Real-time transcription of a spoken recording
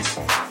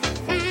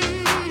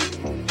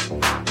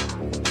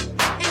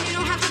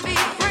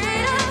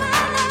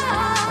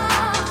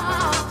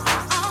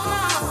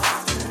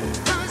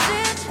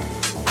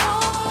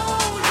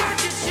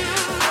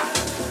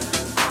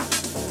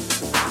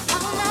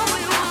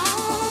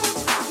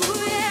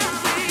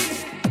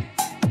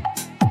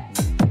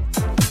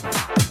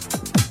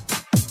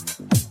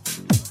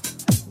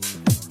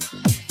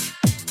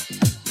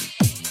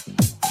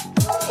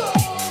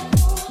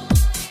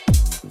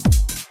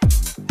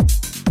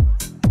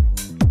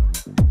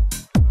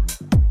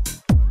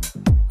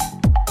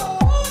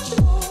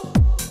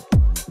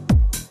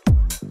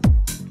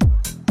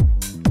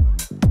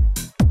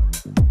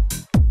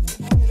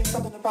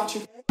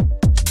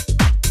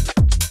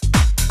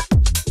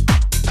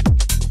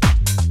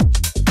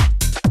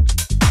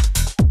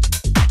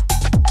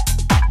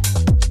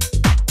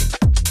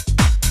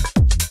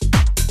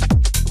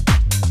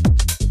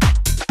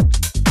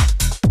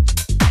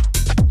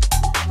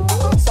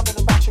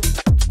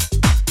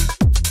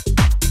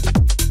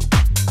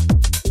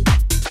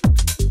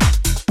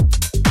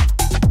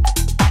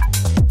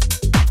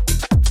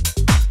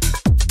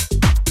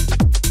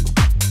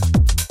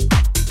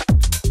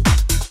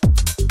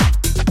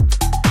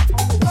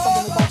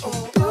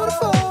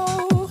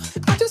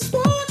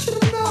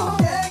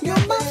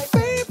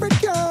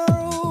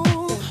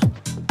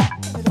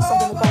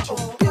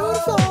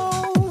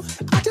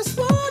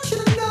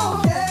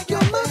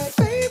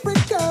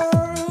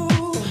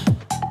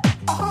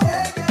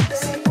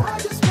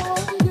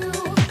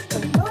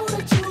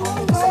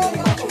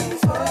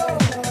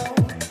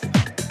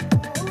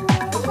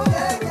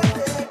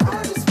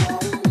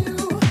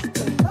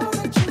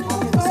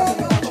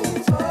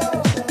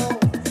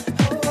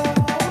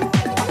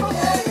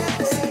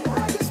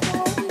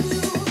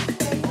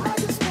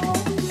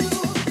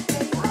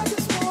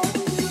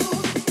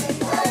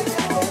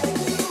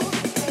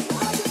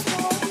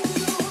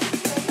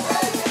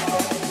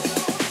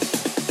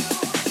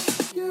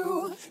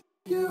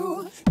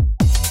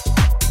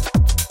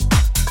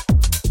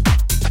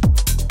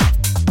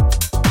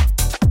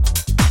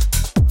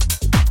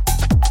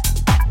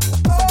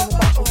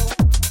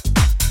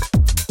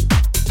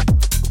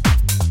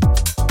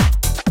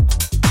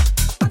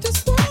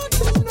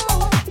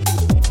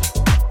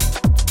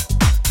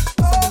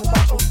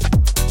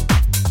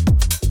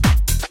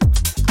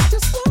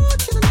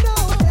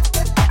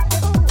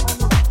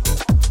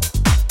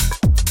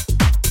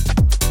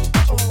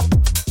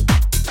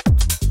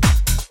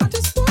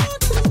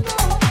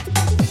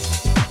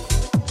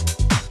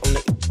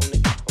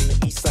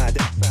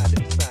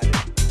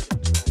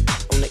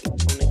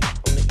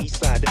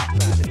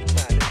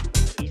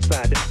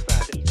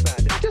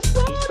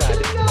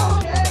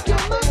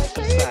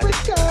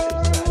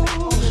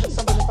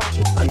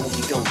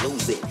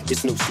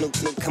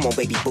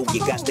baby boo, you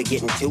got to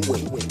get into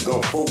it.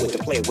 Going forward to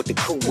play it with the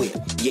cool whip.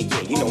 Yeah,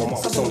 yeah, you know I'm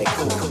always on that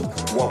cool.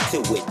 Walk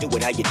to it, do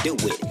it how you do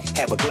it.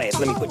 Have a glass,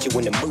 let me put you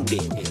in the mood.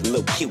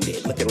 Little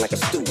cutie, looking like a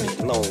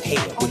student. Long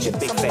hair with your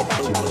big fat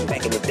booty.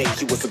 Back in the days,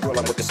 you was a girl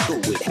I went to school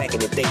with. Back in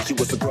the days, you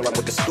was a girl I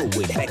went to school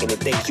with. Back in the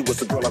days, you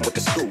was a girl I went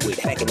to school with.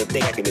 Back in the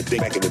day, back in the day,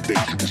 back in the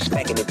day.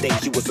 Back in the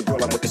days, you was a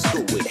girl I went to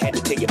school with. Had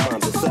to tell your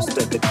mom's a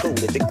sister to cool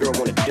it. The girl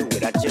wanna do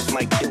it, I just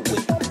might do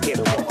it. Get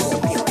her off,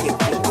 some hip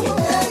fluid.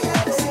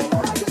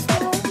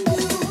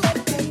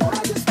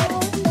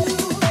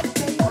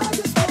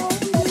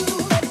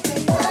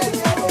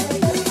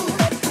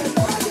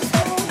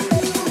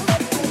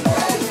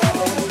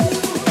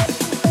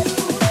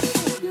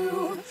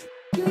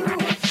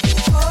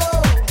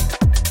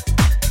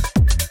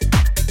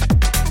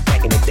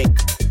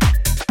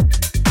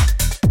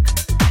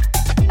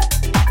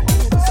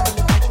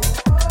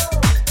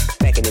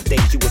 Back in the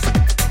day, you was a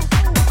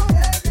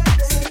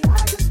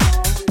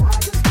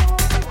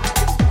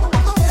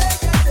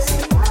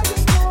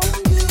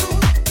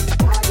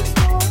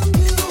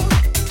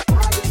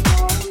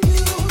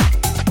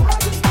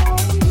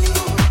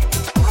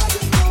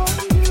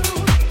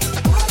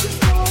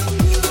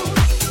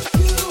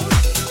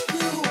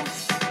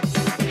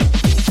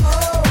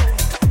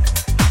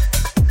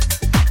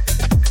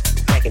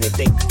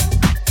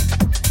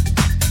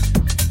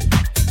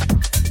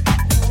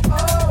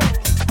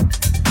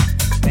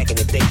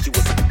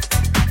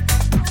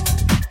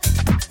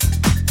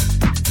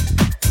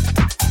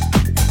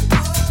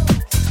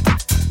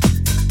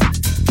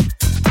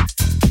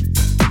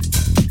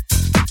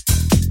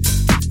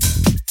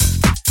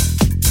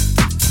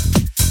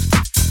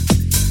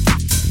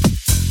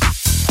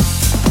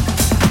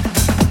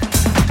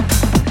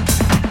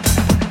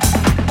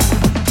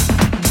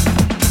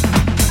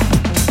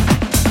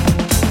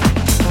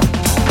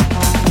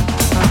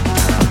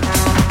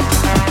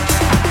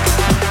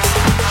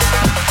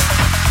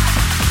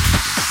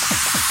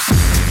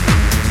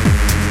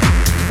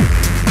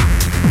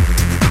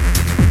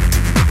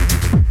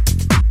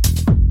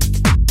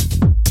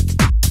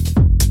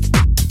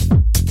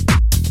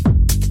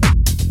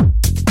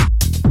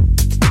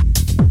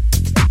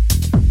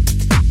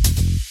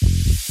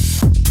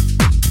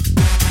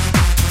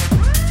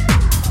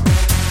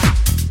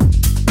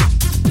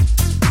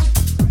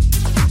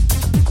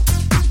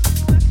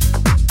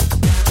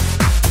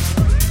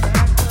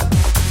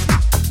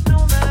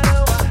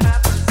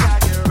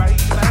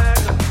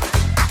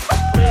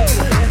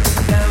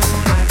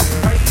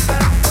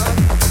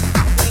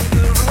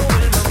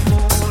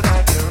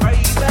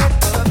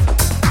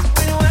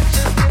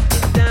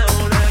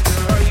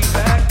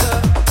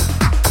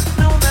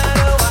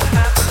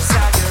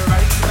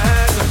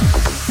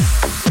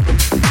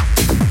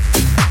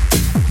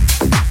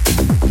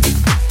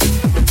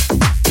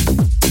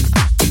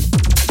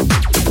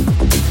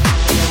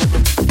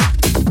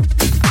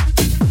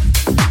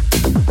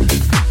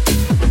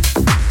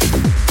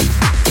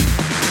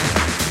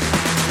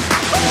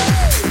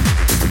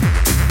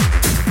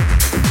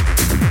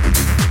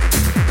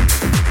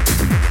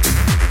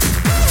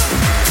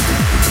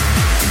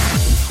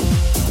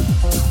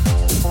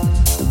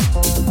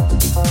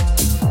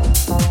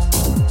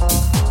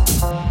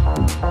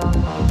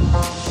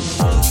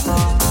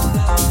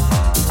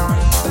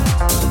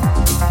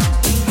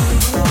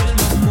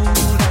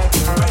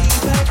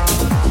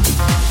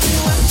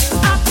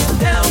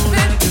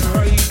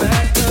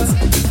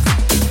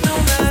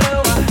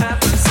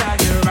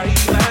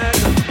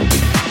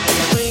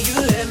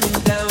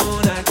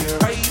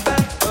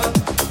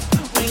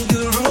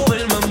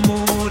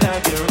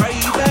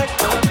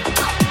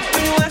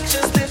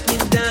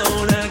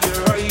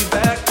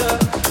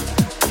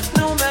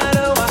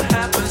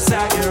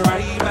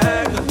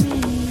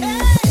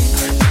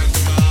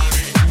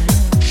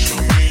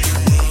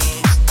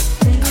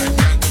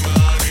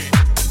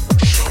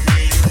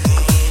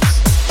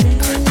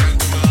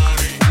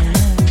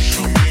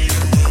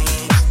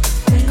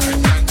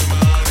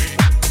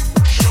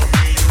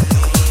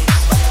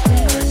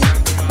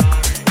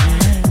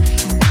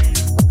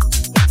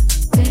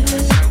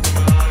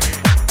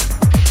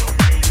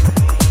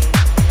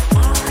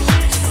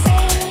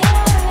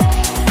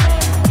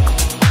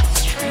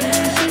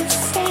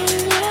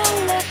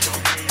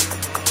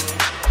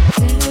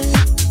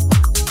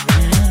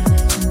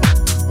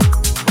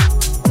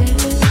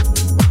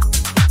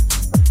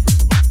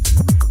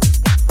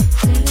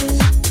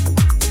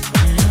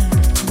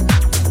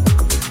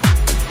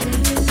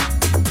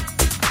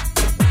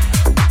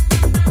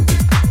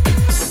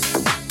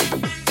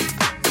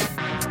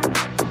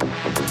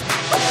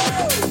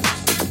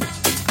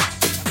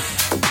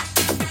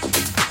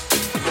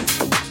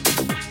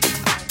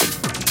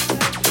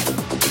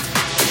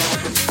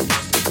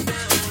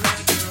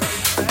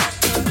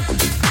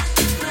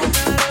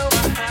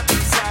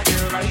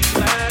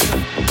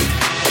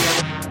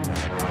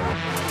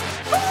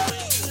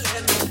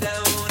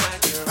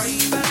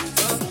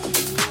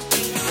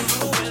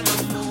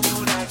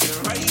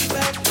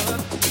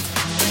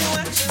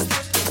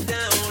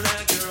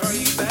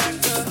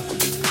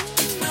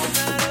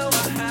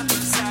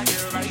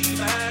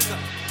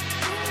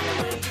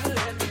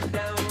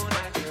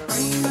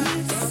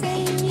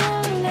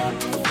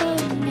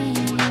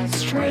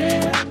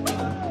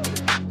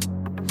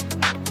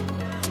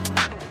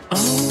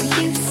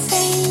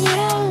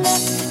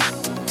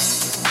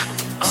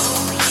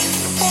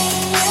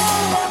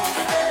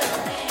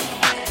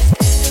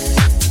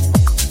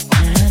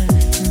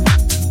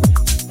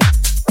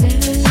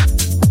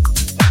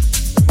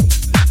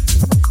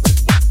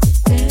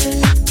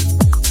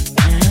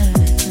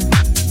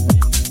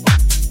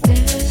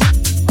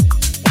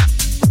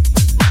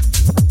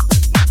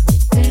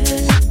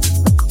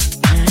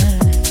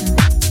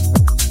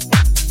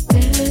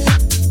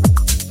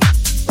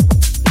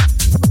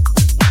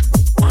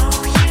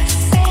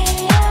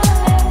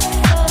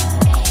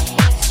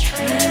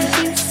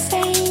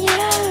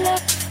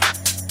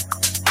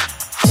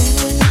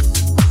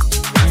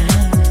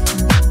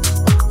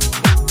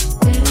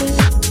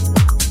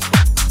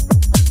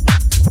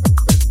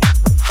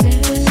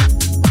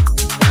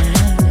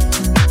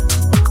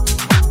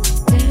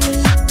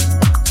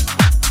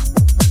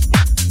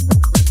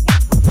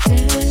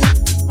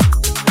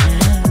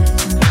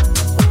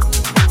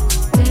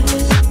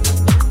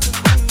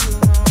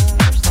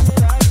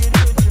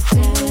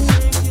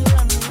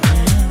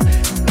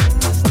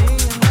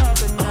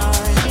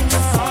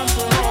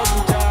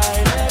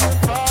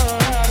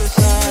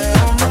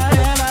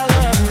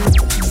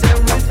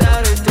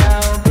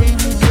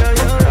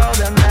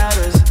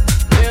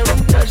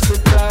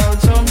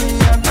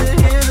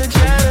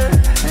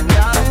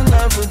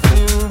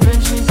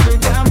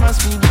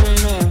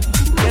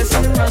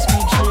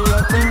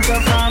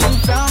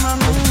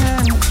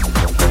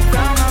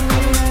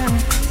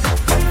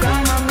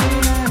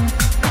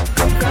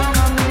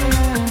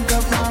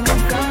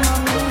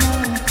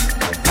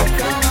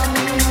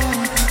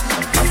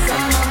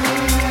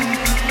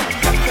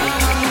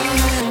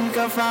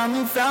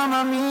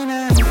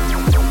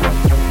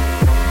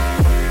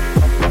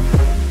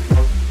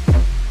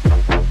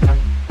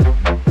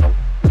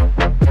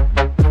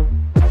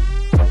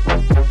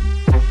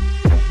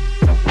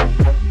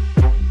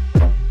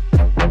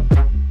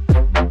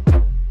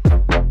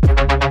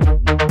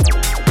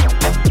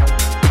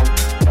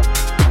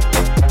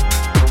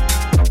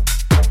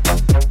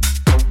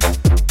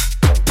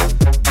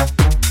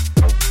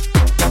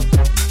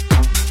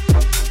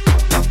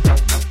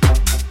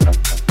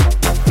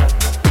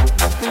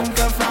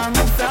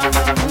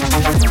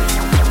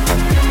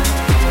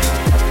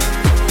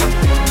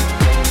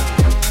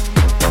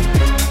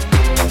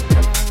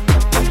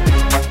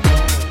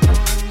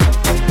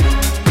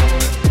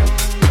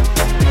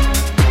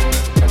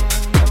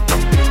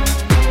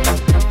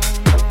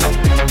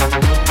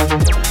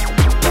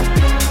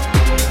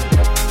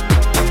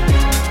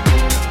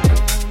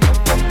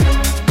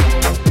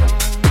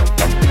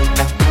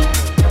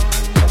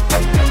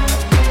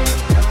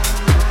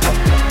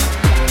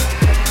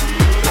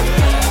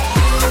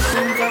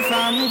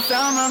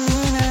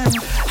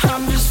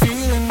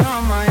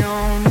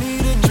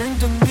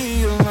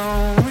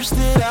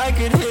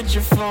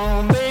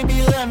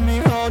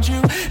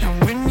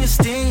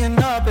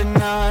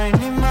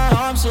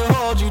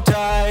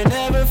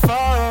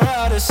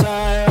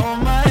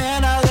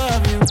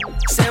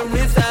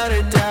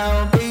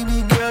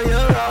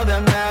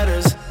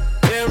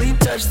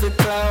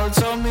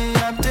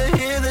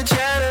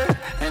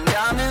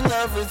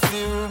love with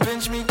you.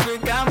 Pinch me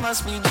quick, I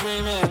must be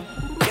dreaming.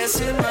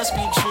 Guess it must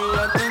be true.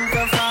 I think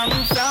I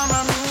finally found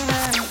my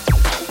meaning.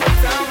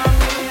 Found my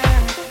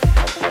meaning.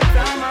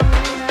 Found my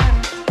meaning.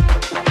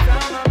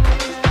 Found my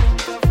meaning.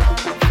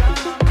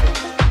 Found my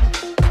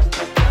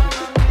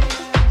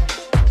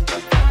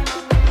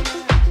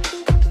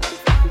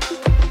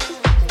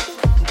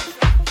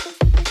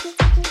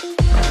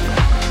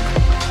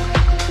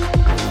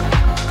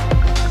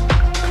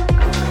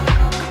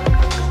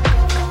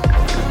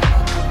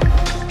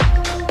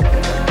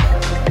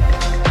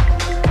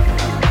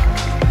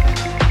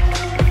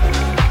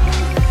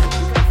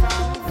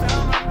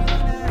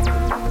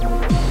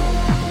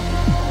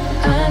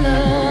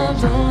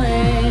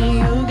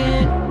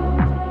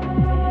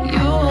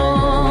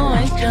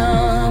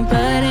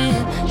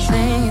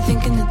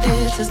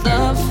is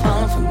love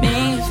falling for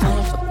me,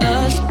 falling for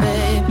us,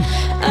 babe.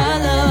 I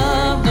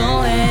love the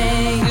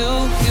way you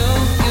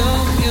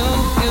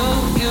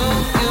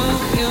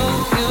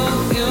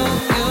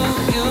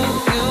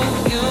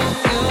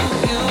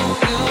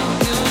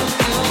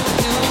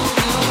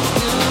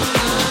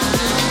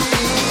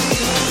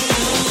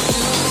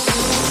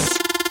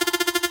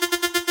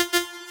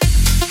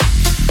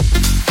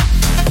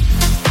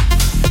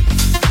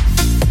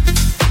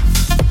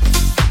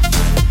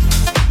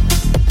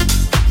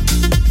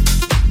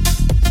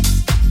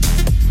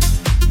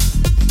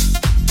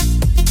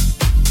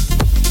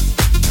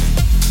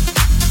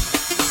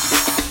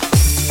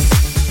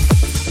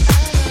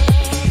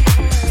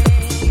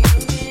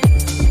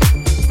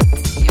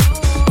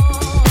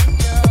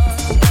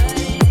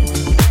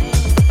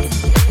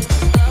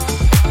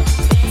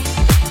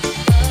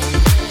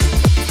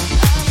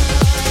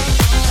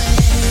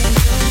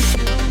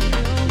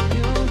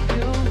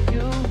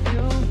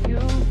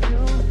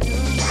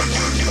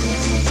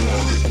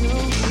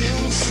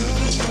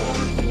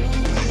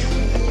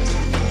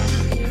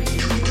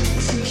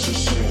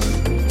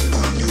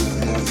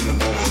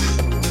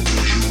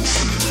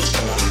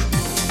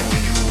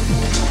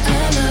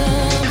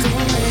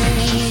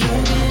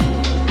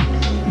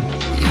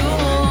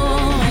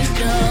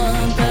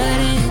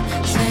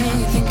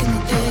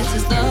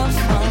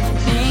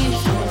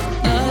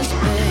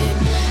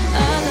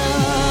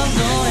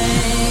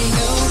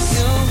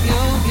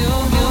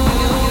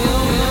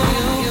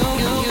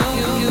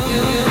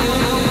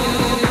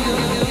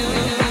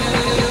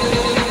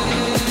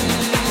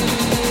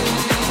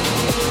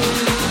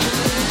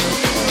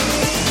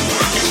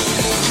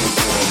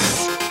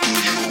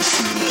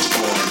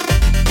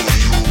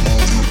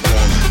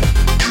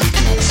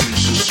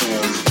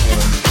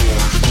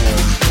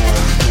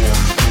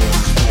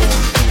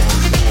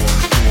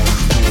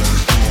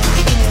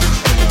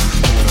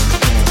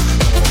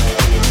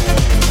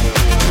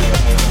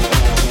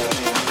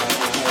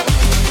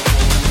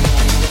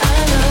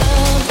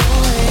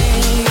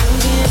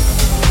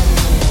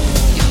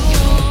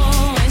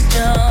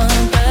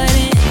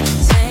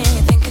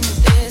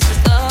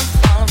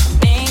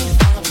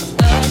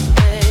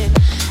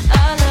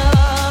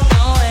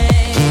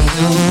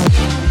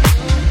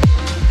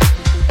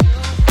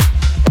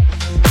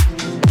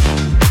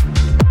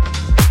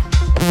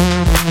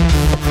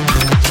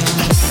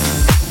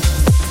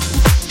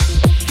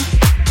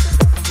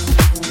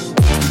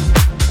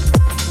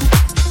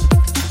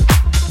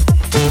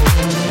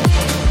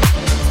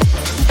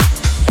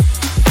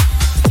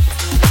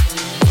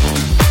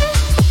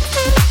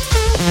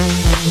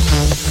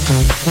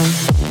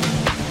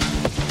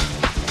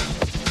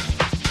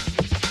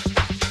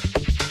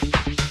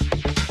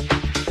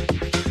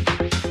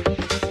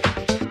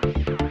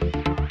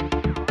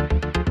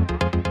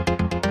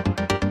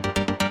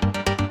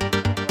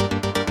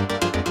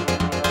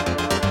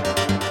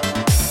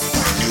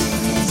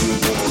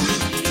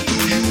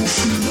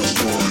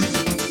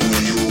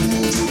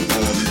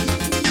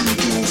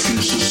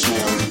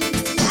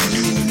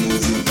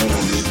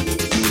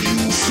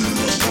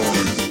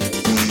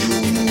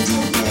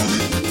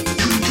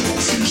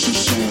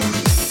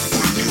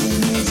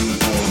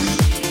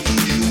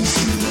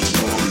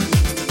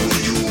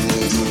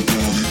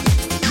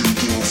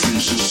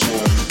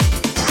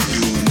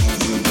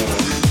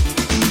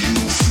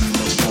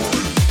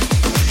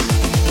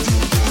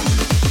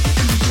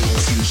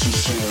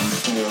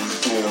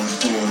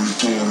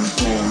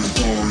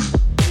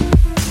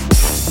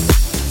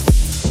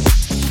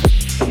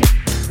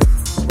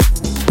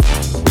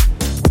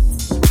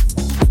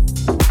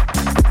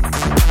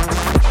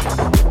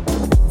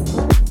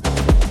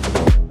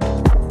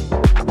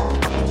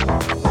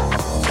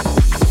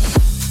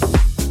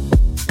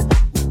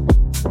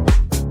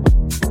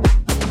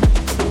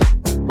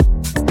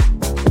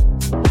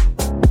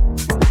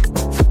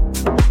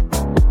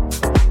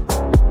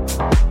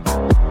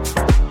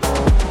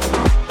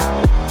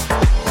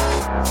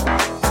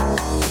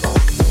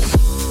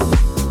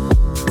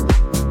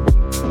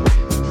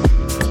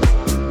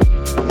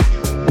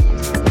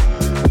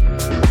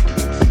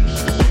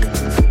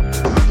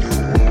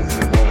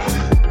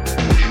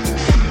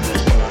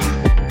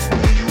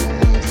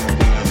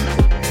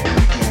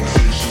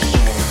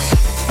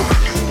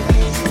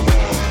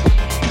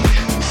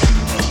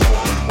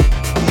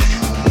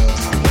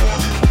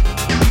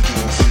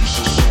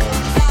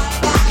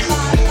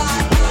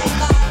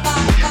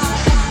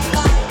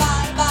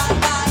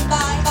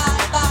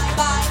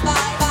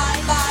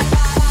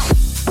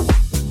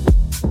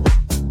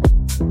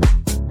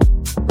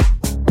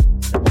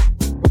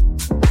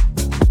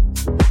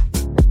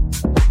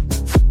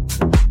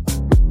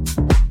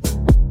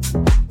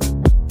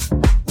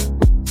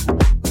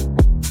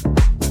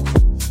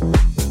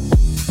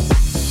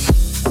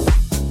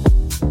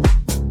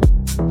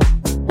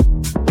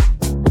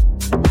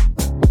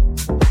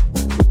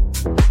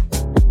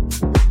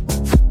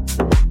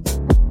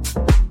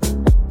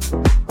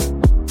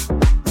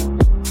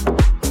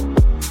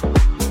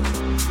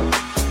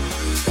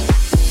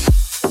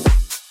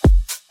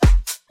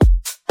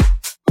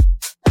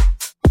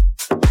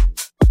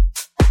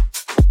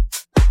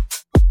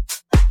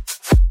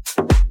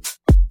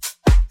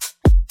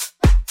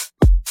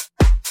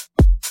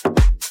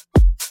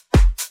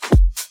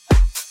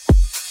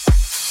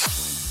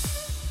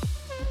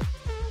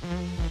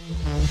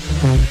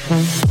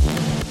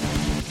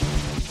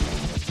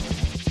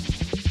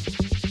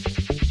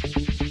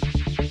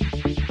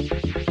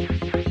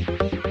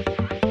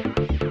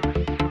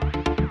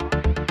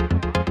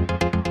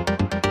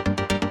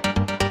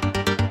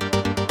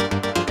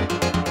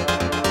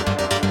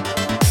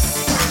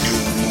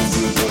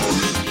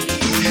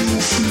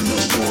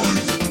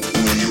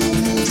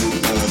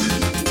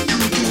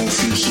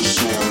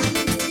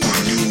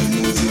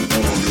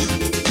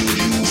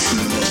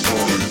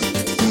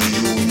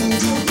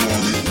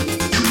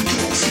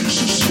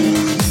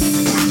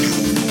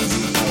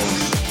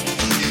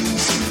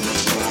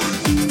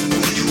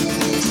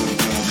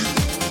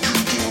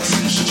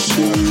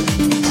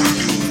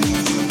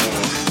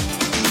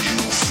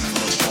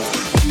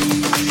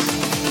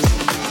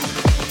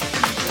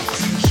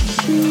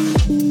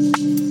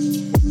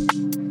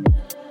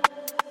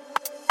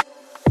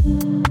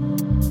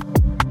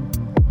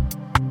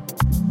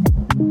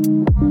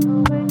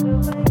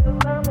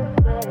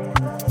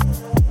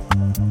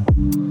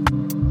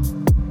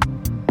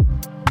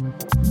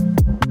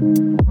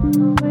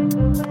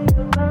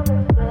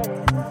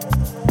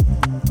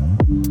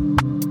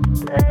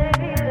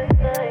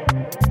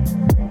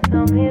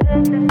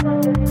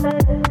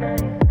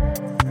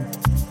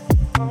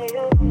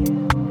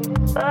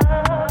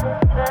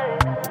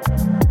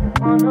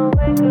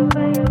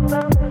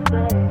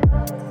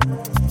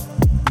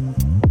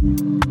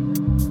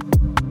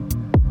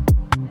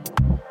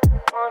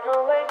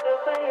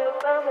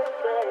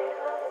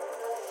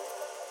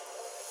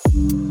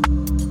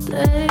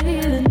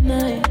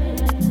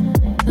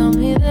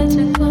that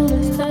you're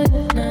gonna stay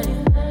tonight.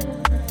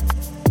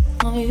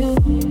 On you,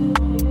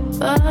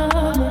 by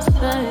my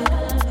side.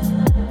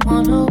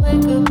 Wanna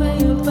wake up when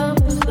you're by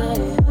my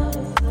side.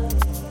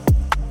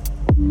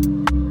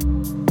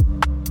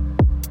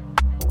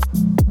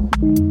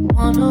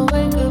 Wanna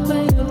wake up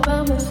when you're by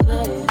my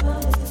side.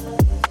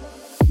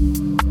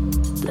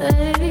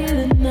 Stay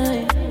the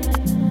night.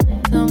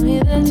 Tell me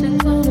that you're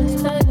gonna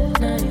stay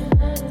tonight.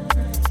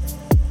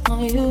 On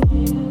you,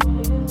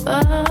 by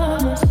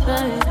my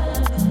side.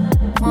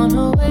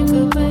 Wanna wake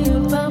up when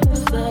you're by my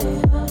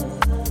side.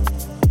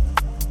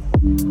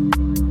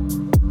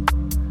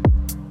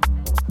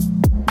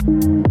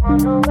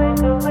 Wanna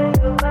wake up when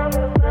you're by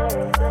my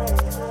side.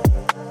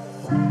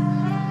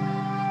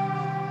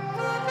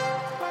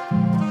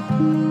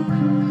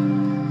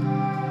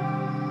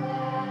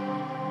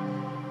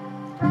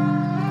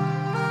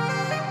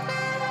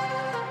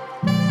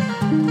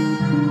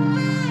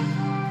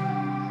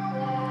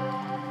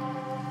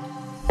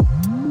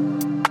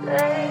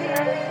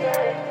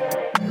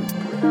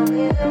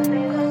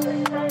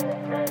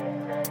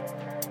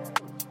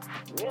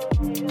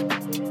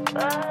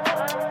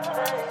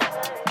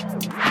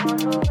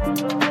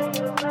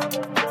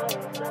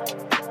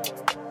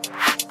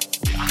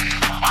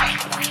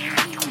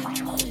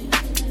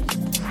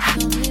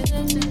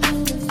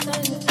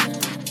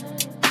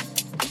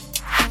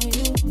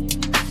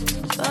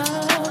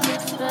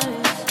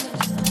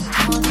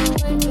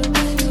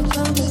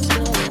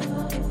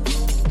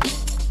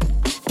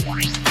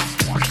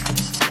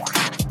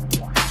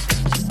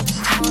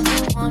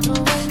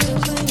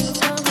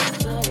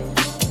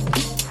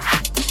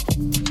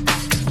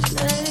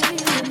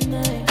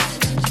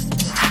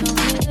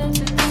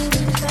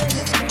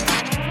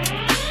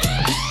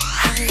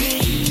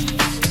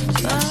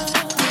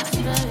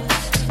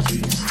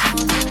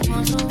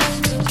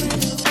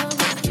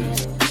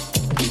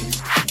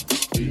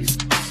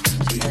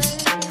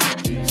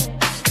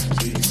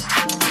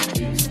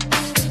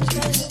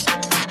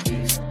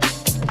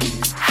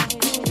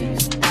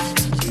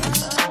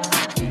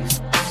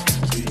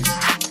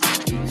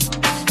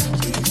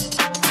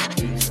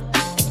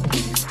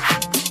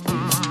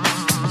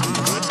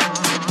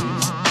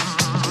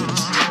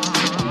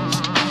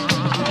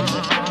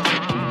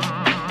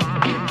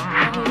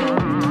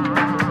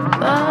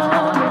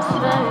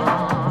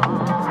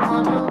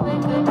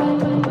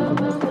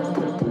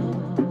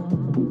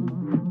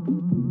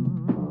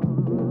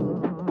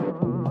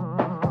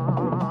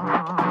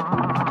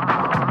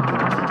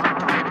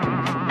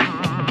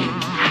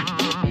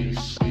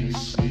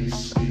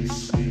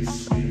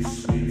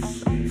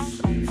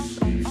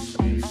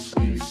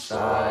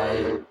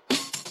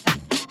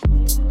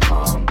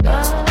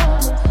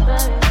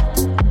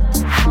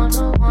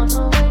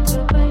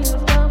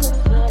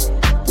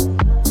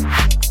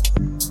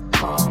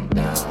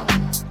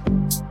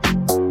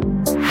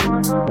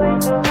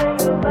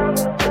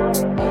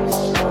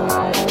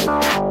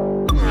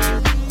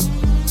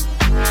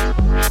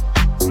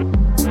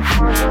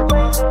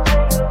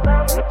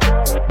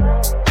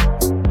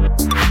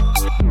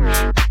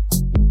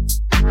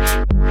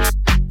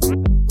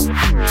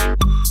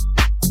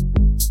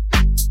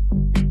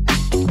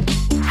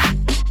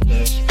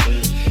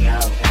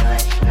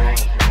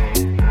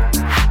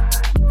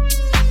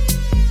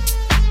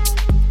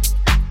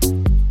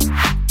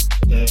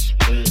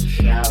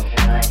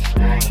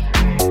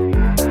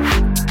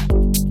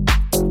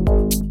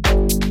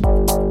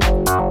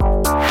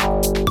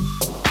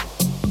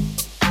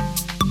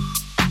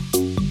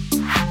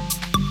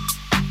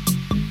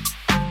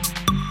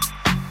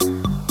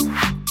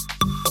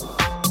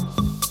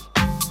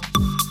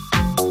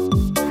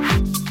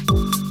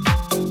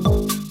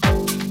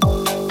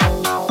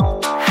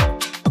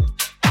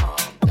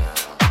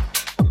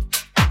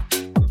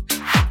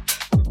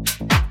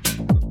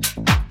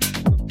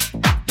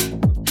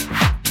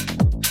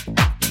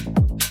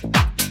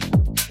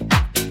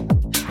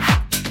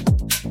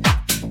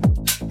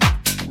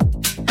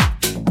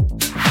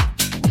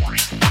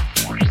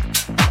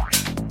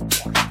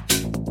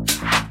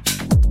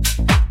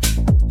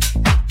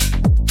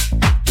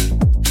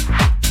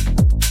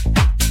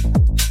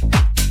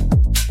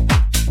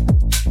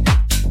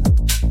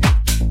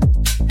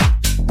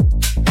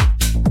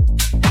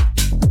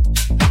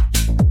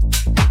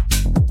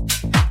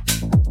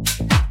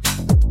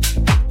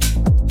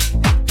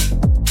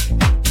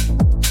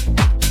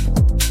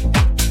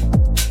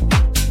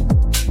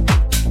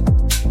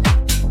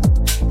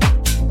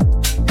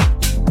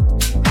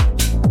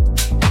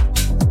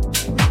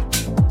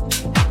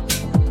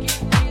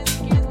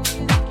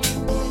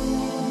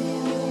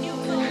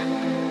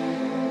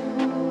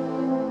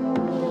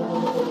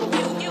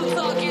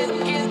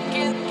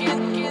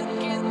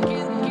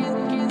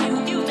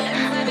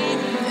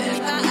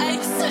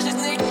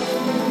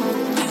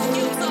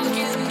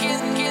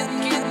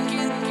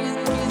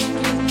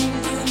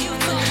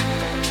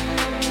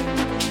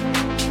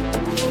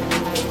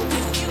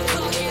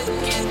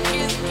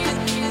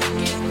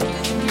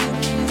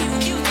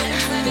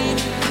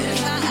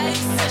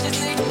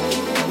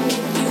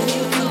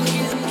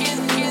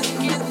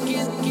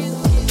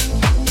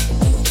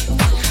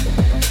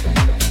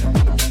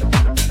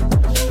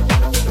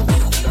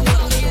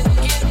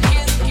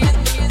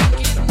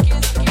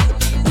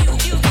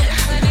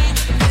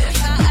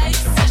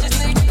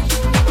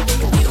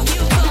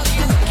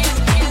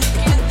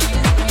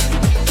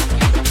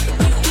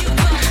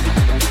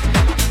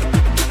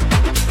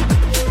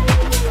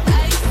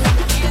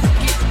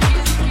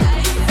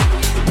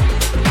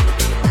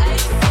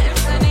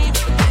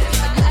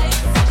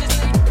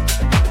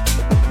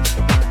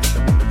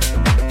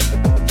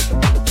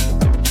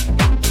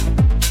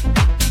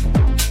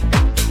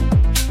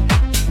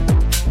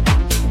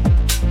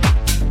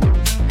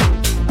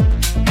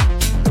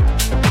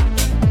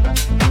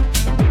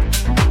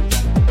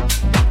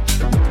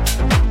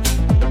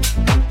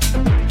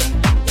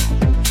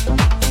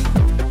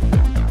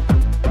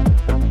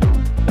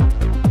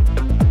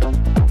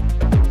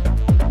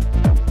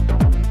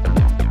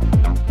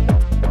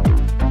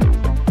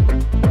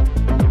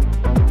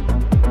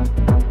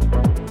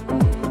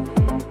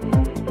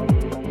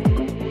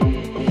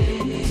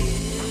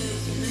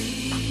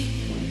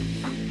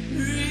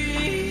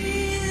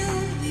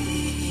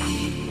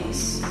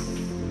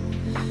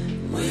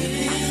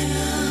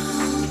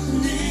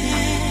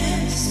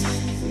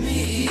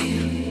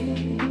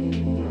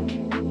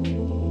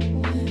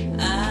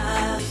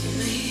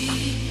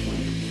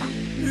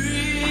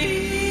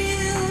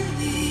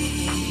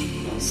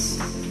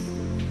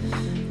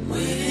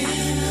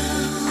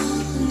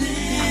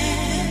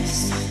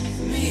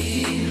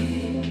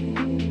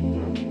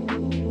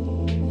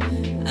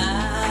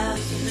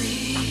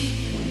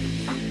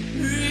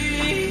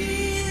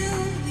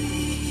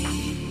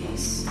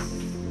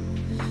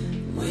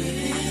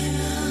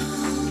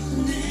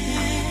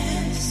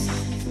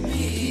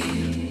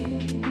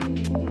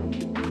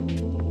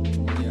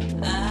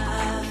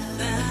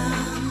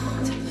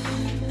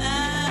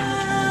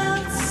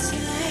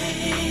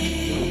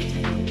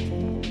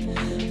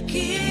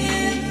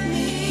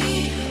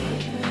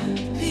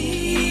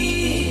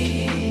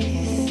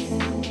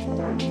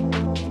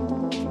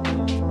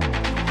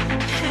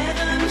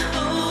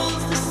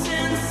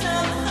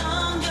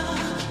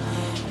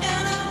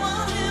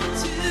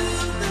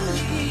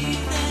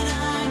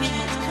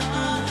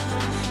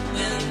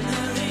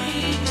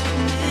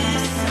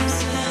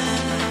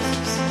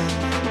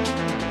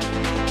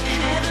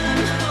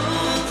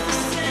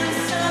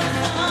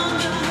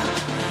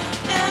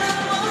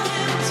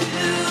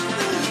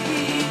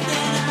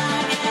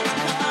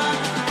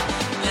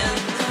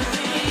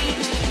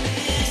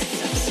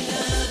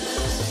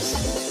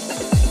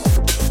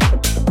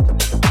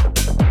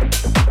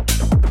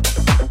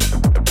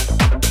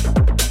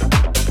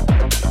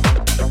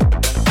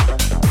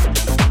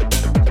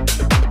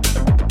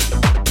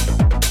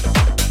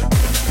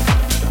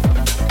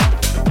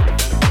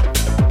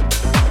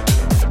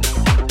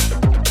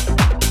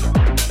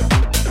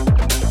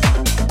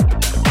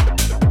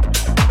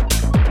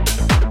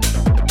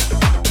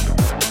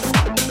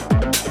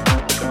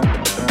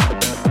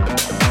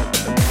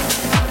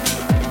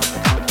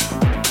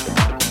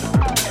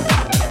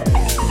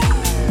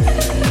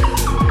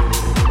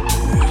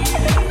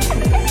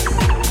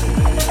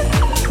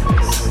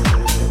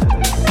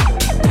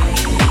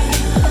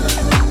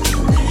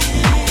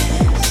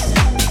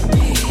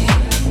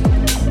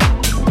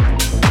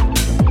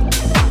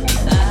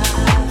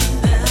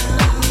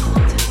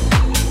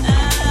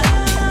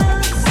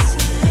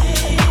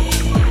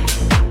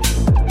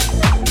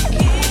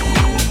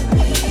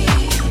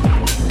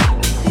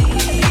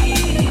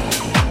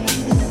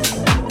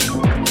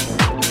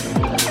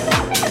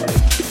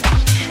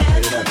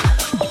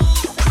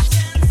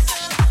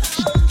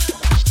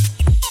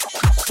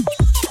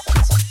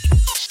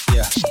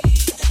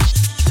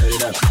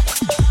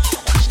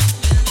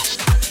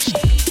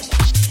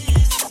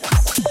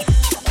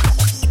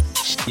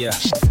 Yeah.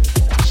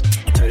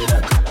 Turn it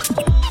up.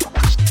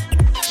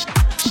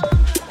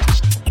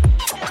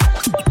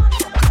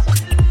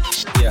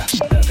 Yeah.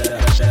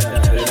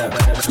 Turn it up.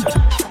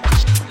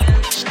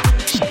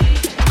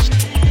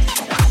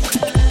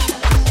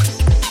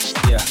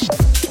 Yeah.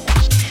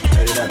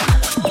 Turn it up. Yeah. Turn it up.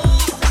 Yeah.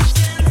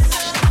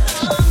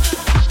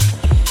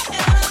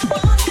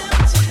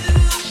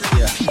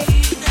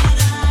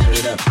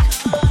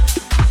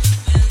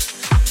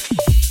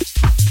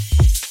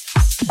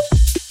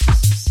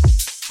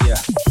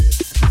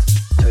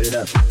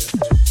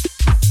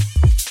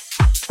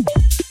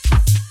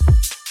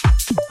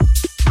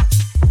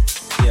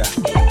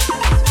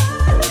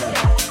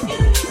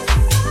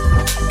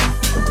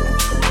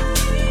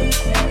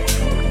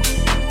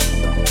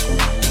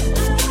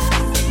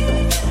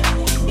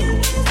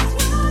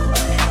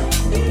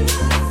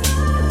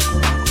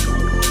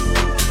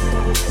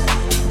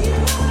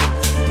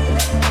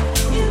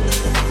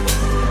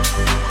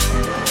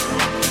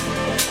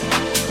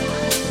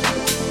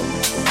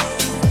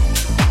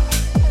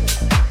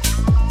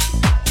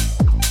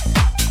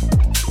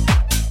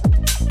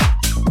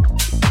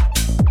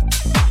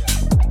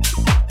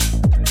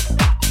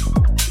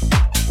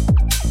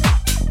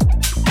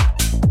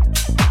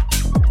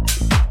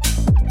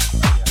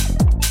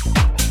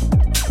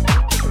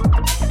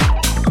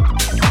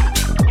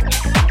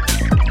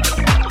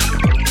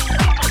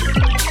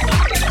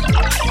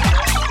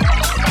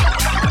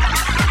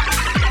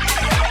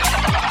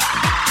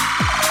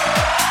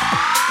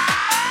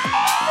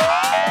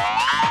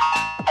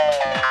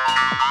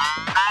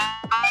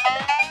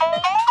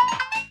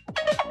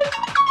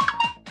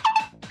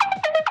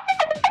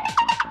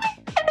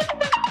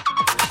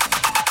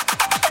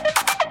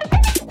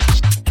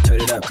 Turn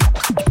it up. Yeah.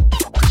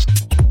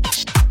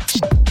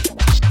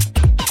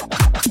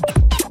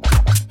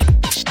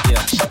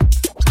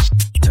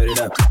 Turn it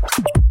up.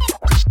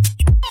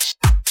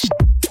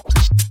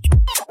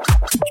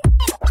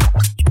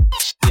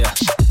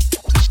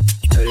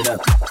 Yeah. Turn it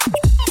up.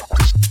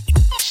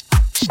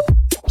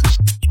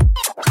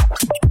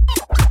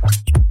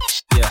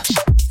 Yeah.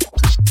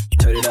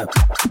 Turn it up.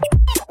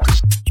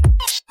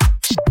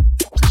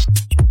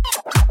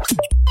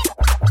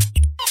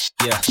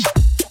 Yeah.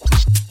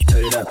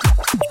 Turn it up. Yeah. Turn it up.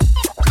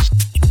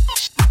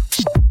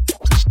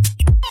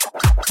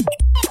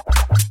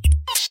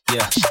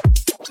 Yeah.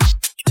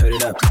 Turn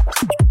it up.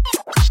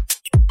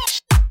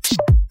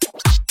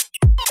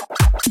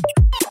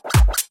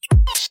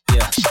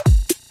 Yeah.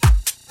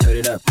 Turn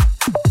it up.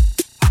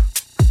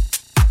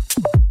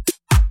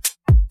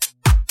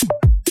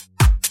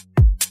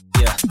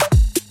 Yeah.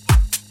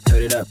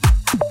 Turn it up.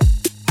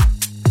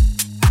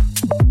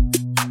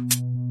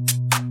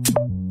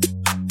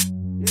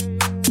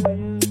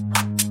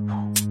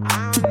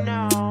 I don't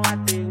know what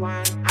they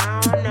want, I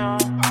don't know.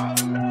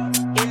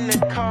 In the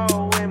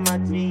cold with my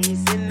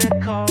G's in the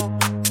cold.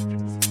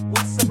 We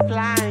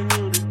supplying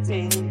you the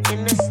thing in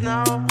the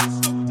snow.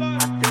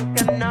 I think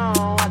I know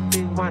what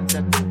they want, I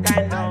think I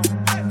know.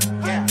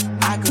 Yeah,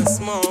 I could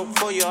smoke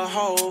for your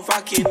whole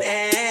fucking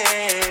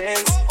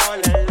ends. All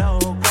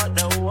alone, got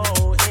the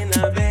woe in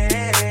the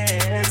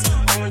beds.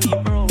 Only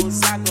bros,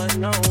 I got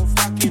no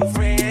fucking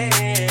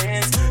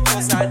friends.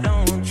 Cause I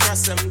don't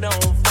trust them, no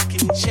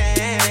fucking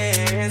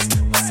chance.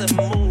 What's a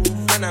move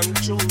when I'm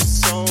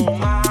juiced so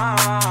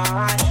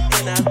much?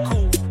 In a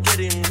coupe,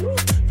 getting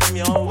from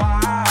your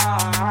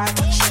wife.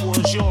 She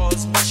was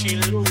yours, but she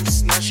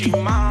loose, now she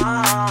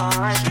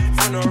mine.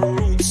 From the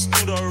roots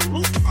to the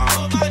roof.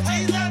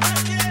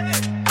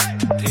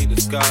 Take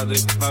the sky, they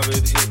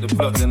covered, hit the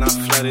block, then I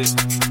flooded.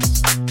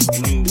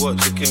 New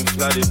watch, it came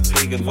flooded.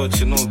 Pagans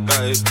watching, all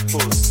gutted.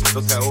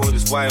 Look at all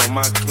this white on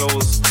my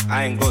clothes.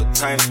 I ain't got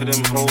time for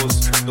them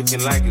hoes.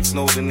 Looking like it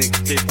snowed in the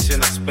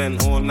kitchen. I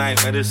spent all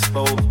night by the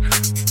stove.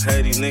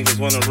 Heard these niggas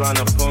wanna run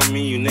up on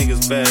me. You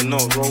niggas better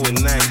not roll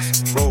with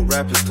nights. Road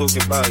rappers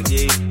talking about,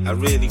 yeah, I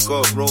really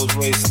got Rolls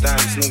Royce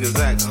stamps. Niggas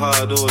act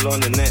hard all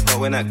on the net, but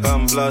when that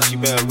gun blast, you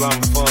better run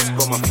fast.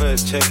 Got my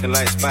first check and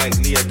like Spike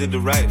Lee, I did the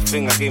right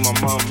thing. I gave my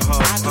mom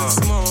I hugs. can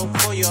smoke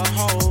for your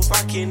whole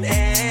fucking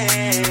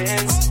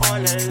ends. All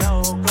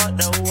alone, got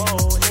the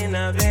woe in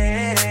the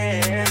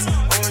beds.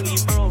 Only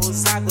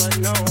bros, I got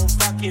no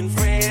fucking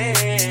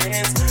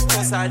friends.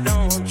 Cause I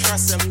don't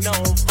trust them, no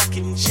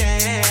fucking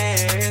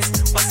chance.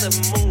 What's a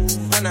move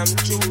when I'm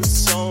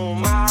juiced so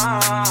much?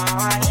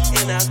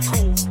 In a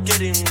coupe,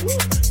 getting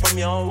from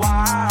your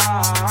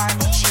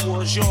wife. She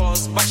was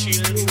yours, but she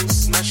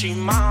loose, now she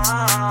mine.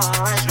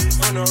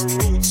 From the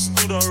roots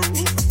to the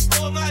roof.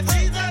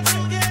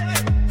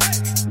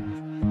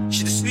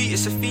 She the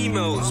sweetest of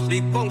females,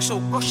 big bong, so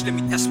gosh, let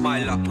me test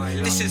my luck.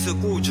 This is a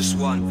gorgeous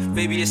one,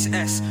 baby it's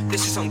S,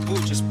 this is some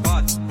gorgeous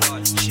bud.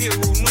 She a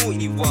real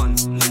naughty one,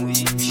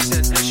 naughty. She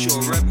said S, you're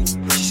a rebel.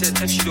 She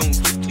said S, you don't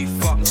give two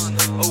fucks.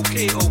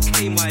 Okay,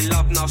 my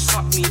love, now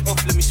suck me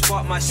off, let me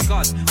spark my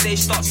scud. Day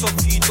starts off,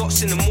 few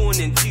dots in the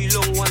morning, 2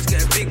 long ones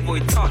get a big boy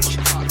touch.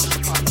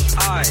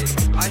 I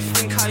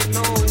think I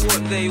know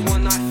what they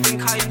want, I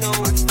think I know.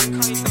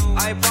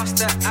 I I bust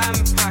the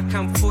pack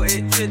and put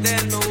it to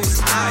their nose.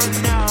 I don't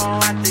know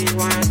what they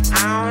want,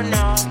 I don't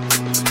know.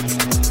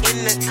 In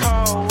the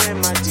cold with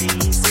my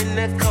G's in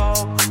the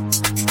cold.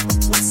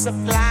 We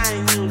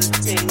supplying you the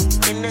thing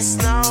in the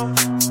snow.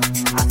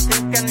 I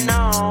think I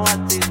know what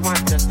they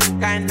want, I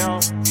think I know.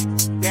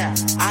 Yeah,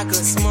 I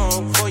could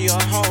smoke for your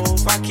whole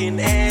fucking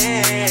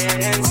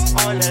ass.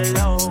 All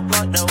alone,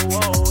 got the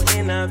woe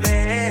in a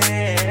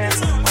van.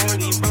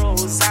 Only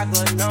bros, I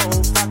got no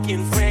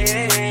fucking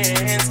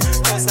friends.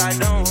 Cause I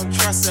don't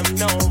trust them,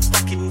 no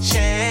fucking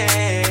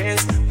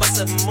chance.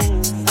 Bust a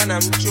move when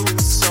I'm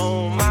juiced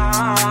so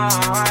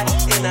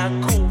much. In a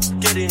coupe,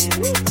 getting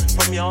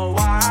from your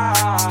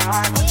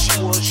wife. She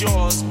was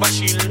yours, but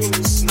she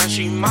loose, now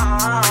she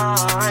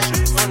mine.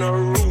 From the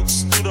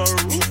roots to the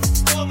roof.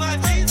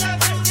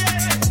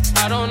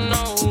 I don't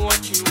know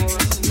what you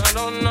want, I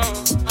don't know.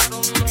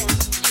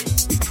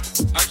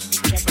 I just be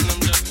trapping them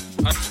jagged,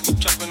 I just be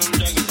trapping them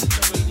jagged.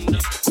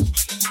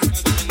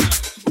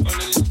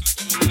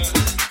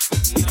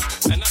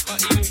 And I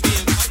can't even be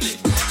in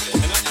public. And I just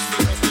feel like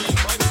being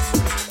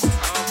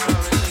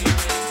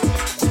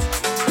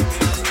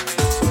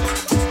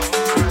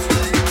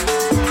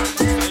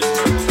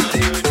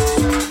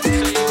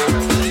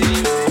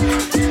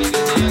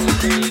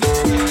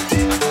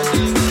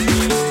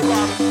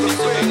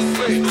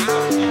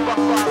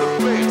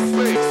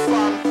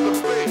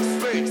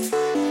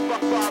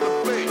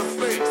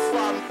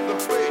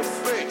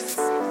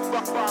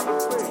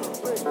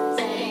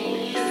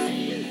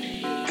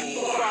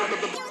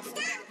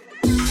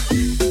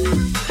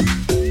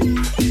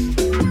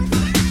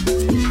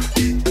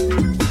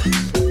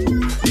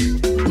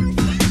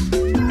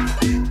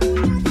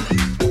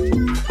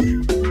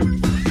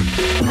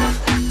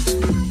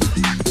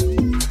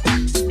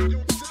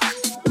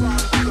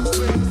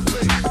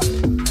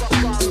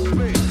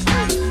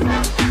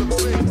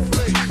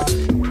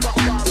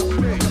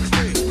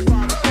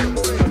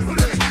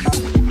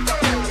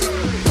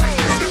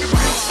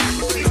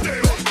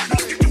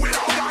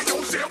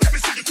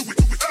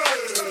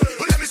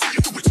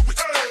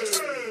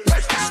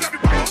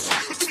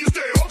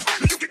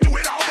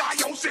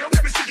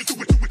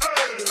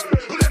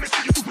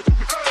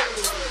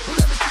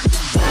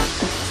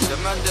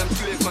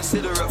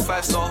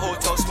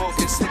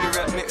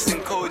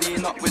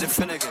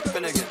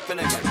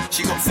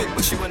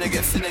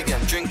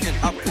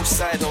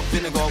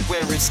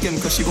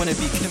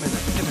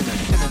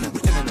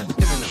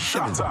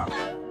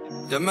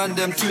The man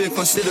them too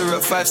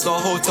inconsiderate,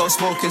 5-star hotel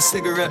smoking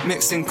cigarette,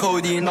 mixing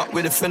codeine up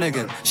with a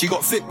Finnegan. She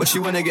got thick but she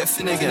wanna get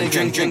Finnegan.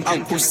 Drink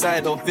apple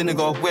cider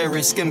vinegar,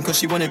 wearing skim cause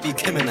she wanna be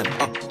Kim in them.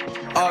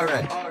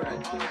 Alright.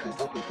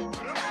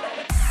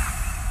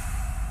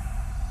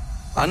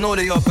 I know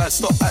they are bad,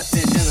 stop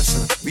acting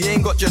innocent. We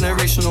ain't got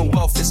generational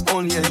wealth, it's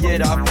only a year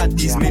that I've had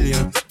these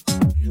millions.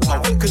 I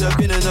could have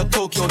been in a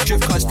Tokyo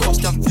drift, cause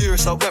fast and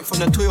furious. I went from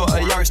the Toyota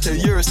Yaris to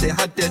Urus, they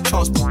had their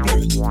chance but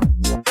blew it.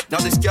 Now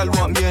this gal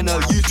want me in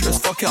her uterus,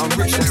 fuck it, I'm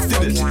rich, let's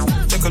do it.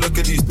 Take a look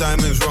at these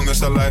diamonds, wrong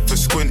as a life for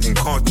squinting,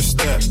 can't just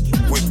stare.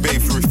 With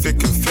babe through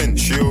thick and thin,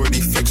 she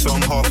already fixed, so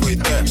I'm halfway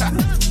there.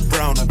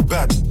 Brown and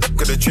bad,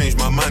 could've changed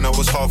my mind, I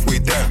was halfway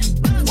there.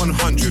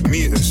 100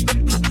 meters,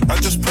 I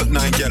just put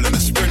 9 gal in a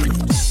sprint.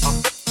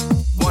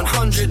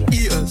 100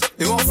 eaters,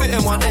 it won't fit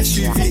in one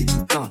SUV.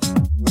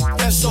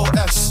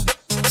 SOS.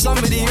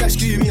 Somebody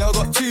rescue me, I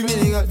got too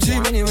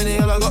many money,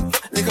 all I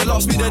got, they could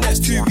last me the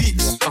next 2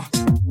 weeks.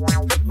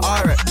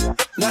 Alright,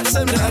 let's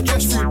send the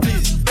address through,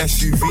 please.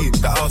 SUV,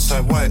 the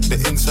outside white, the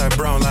inside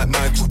brown like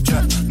Michael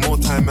Jack. More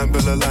time and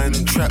Bella line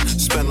and trap.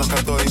 Spend like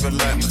I don't even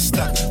like my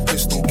stack.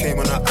 Pistol came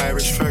on an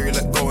Irish ferry,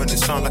 let go and it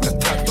sound like a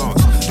tap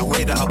dance. The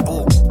way that I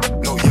bought,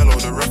 no yellow,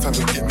 the ref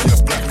haven't give me a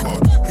black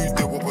card. Who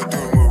did what we're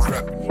doing with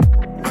rap?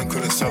 Man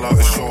couldn't sell out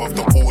a show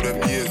after all them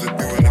years of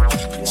doing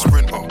it.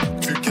 Sprint up,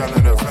 2 gal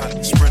in a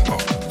van. Sprint up,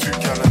 2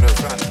 gal in a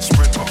van.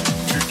 Sprint up,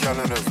 2 gal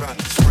in a van.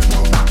 Sprint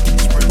up,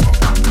 sprint up,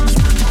 sprint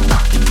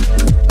up.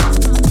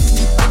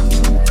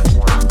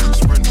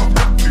 Sprint up,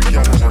 2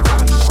 gal in a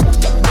van.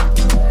 Sprint up.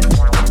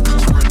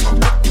 Sprint up,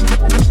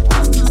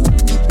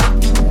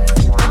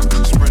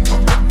 2 gal in a van. Sprint up. Sprint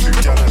up,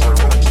 2 gal in a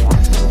van.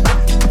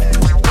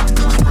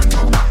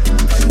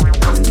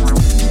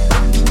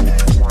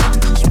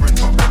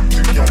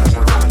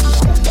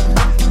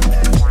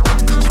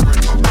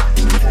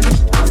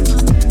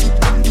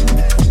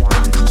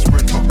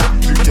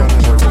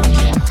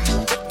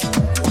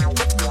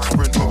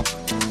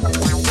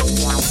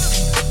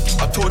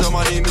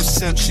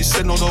 She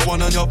said no, the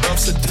one on your birth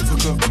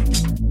certificate.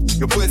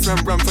 Your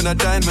boyfriend ran from a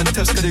diamond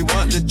test cause they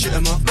weren't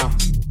legitimate.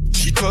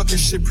 She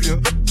Turkish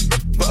Cypriot,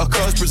 but her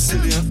car's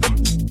Brazilian.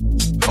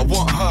 I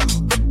want her,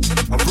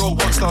 I roll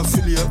one star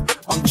affiliate.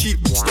 I'm cheap,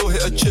 still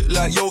hit a chick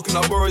like, yo, can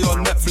I borrow your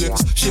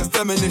Netflix? She a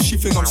feminist, she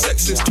think I'm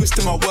sexist.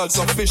 Twisting my words,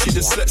 I think she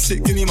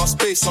dyslexic. Give me my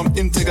space, I'm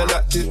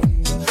intergalactic.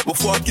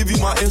 Before I give you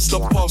my Insta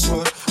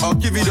password, I'll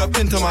give you the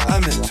pin to my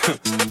Amex.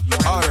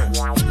 Alright,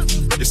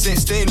 this ain't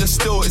stainless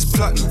steel, it's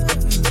platinum.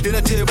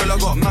 Dinner table, I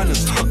got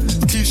manners.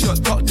 T-shirts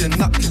tucked in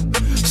napkin.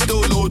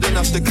 still loading,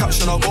 that's the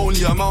caption. I've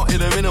only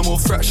amounted a minimal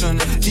fraction.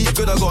 Eat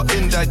good, I got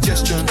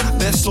indigestion.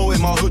 Best slow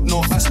in my hood,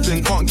 no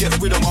aspirin. Can't get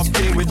rid of my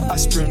pain with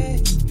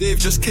aspirin. Dave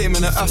just came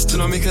in an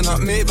Aston, I'm making that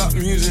Maybach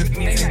music.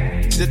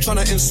 They're trying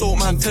to insult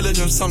my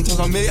intelligence, sometimes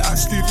I may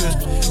act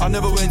stupid. I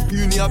never went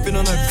uni, I've been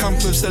on a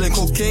campus selling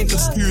cocaine to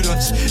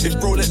students. If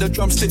bro let the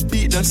drumstick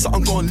beat, then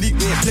something gon' leak,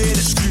 we ain't playing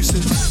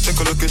exclusive. Take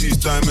a look at these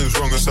diamonds,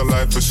 wrong as a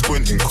life for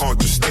squinting, can't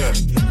just stare.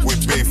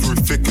 With babe through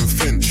thick and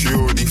thin, she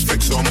already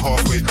fixed, so I'm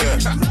halfway there.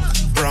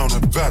 Brown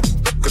and bad,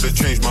 could've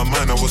changed my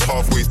mind, I was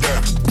halfway there.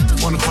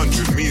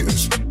 100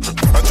 meters,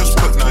 I just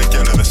put 9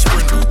 gal in a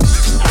sprint.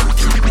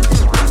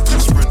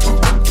 Sprint,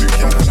 2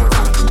 gal in a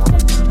run.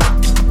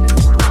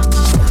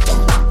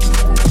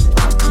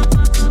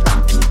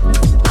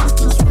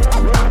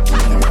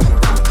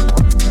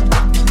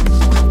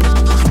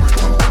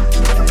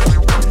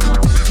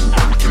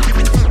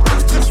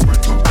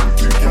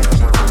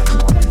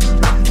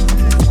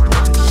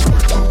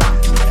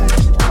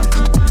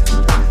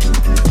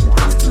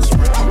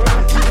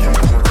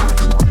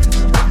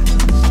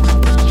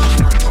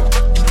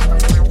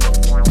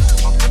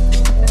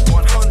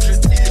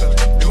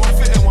 Yeah.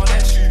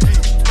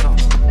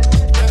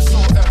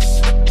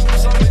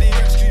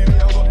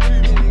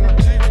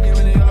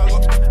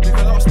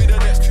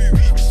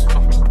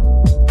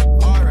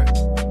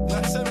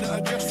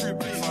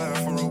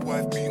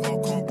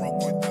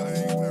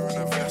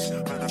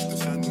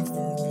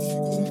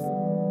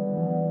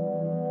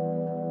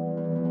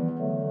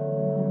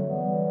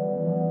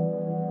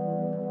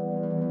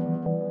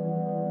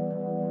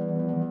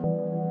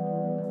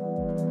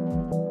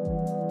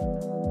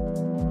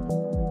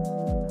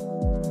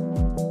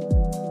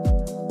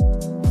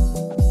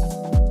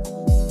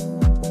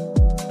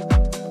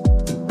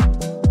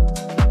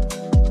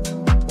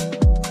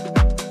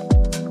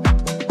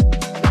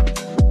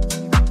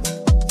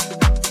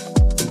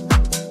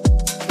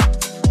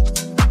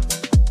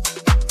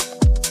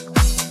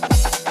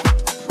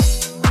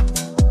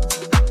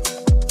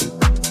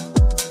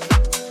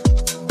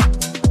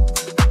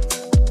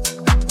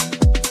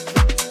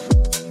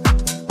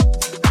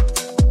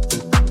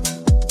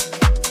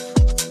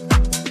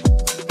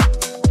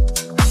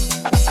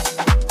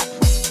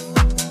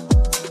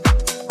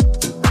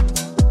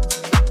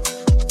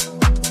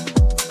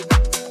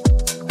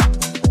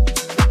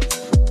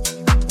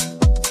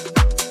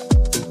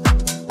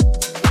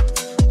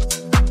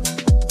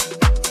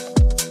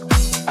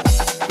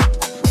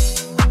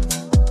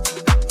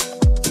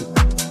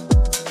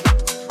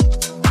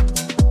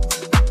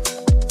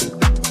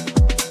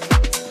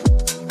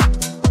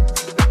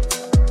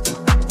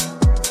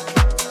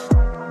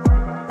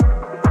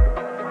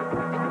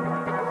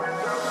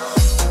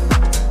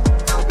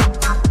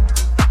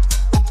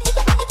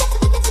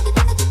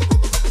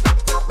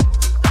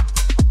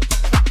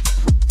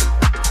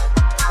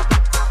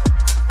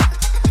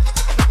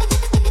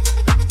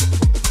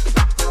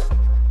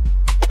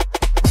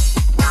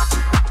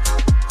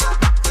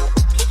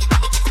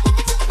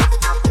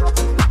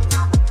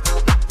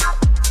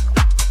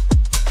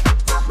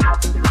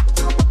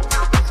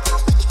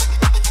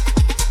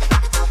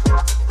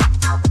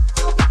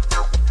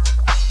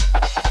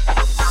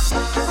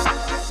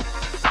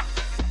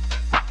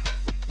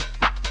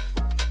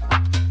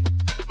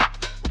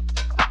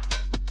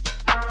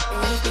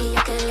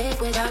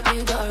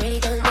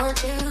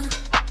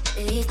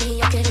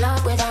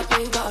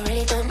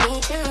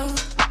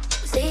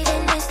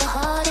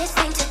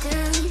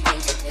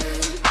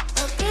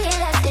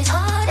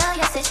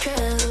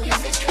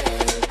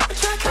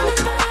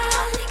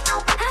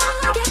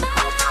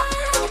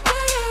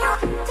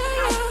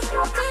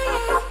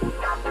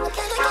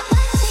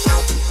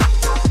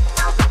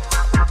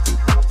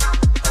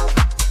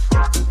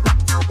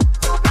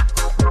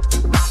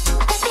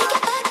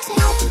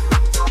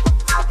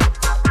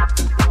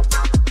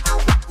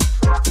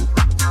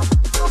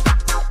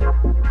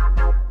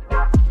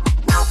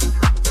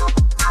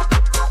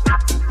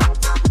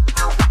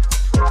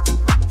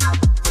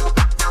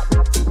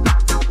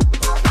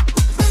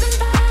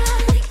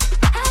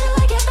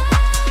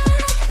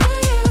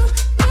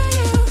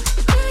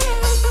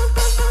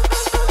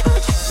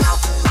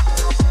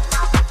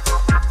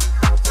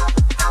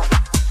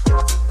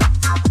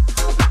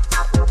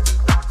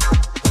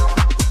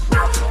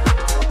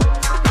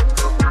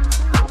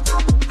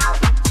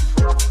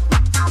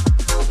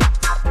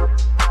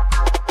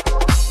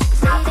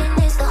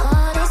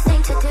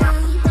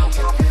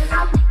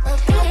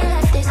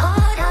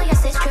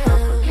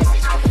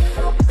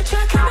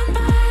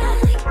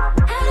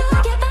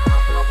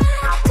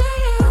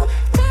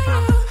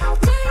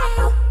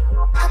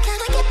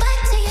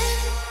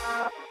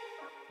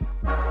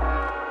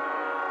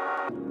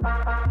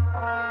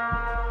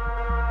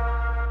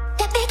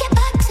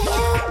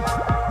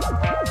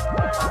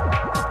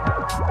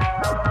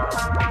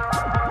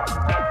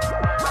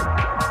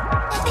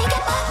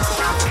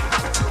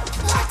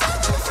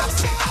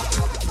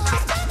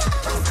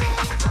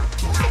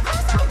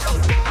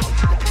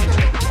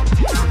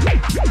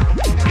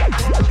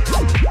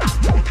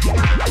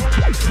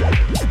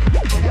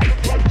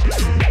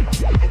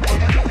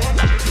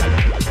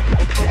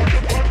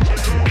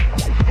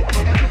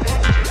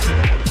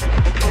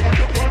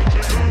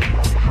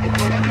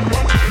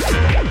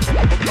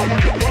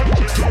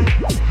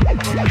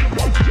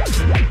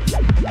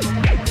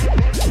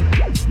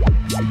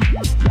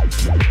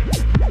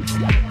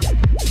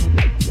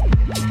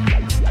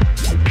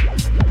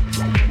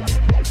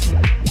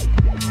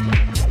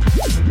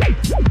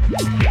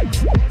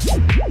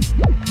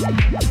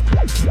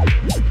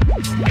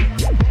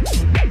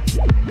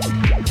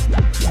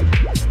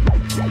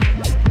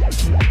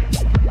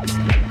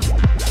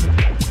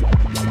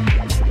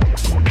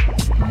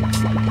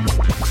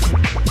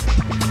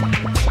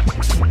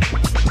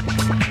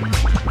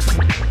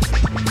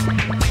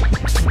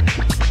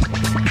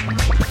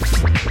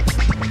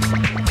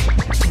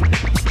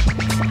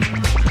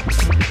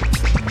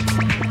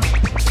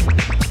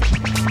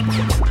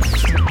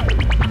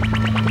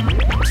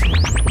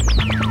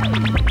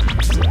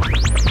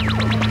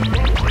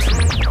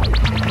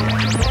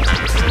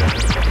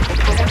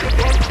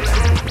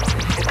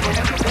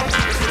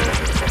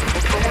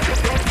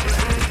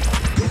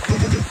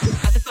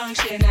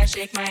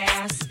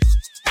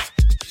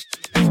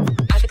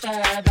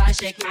 club, I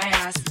shake my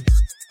ass.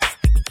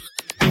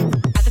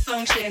 At the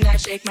function, I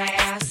shake my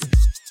ass.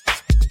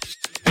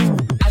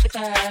 At the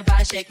club,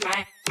 I shake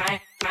my.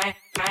 At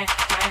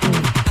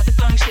the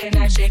function,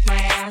 I shake my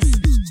ass.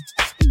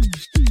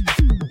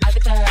 At the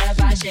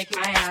club, I shake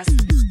my ass.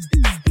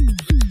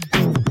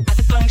 At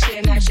the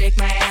function, I shake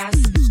my ass.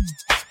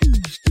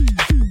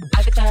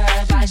 At the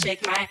club, I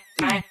shake my.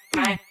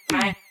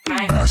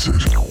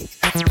 Acid.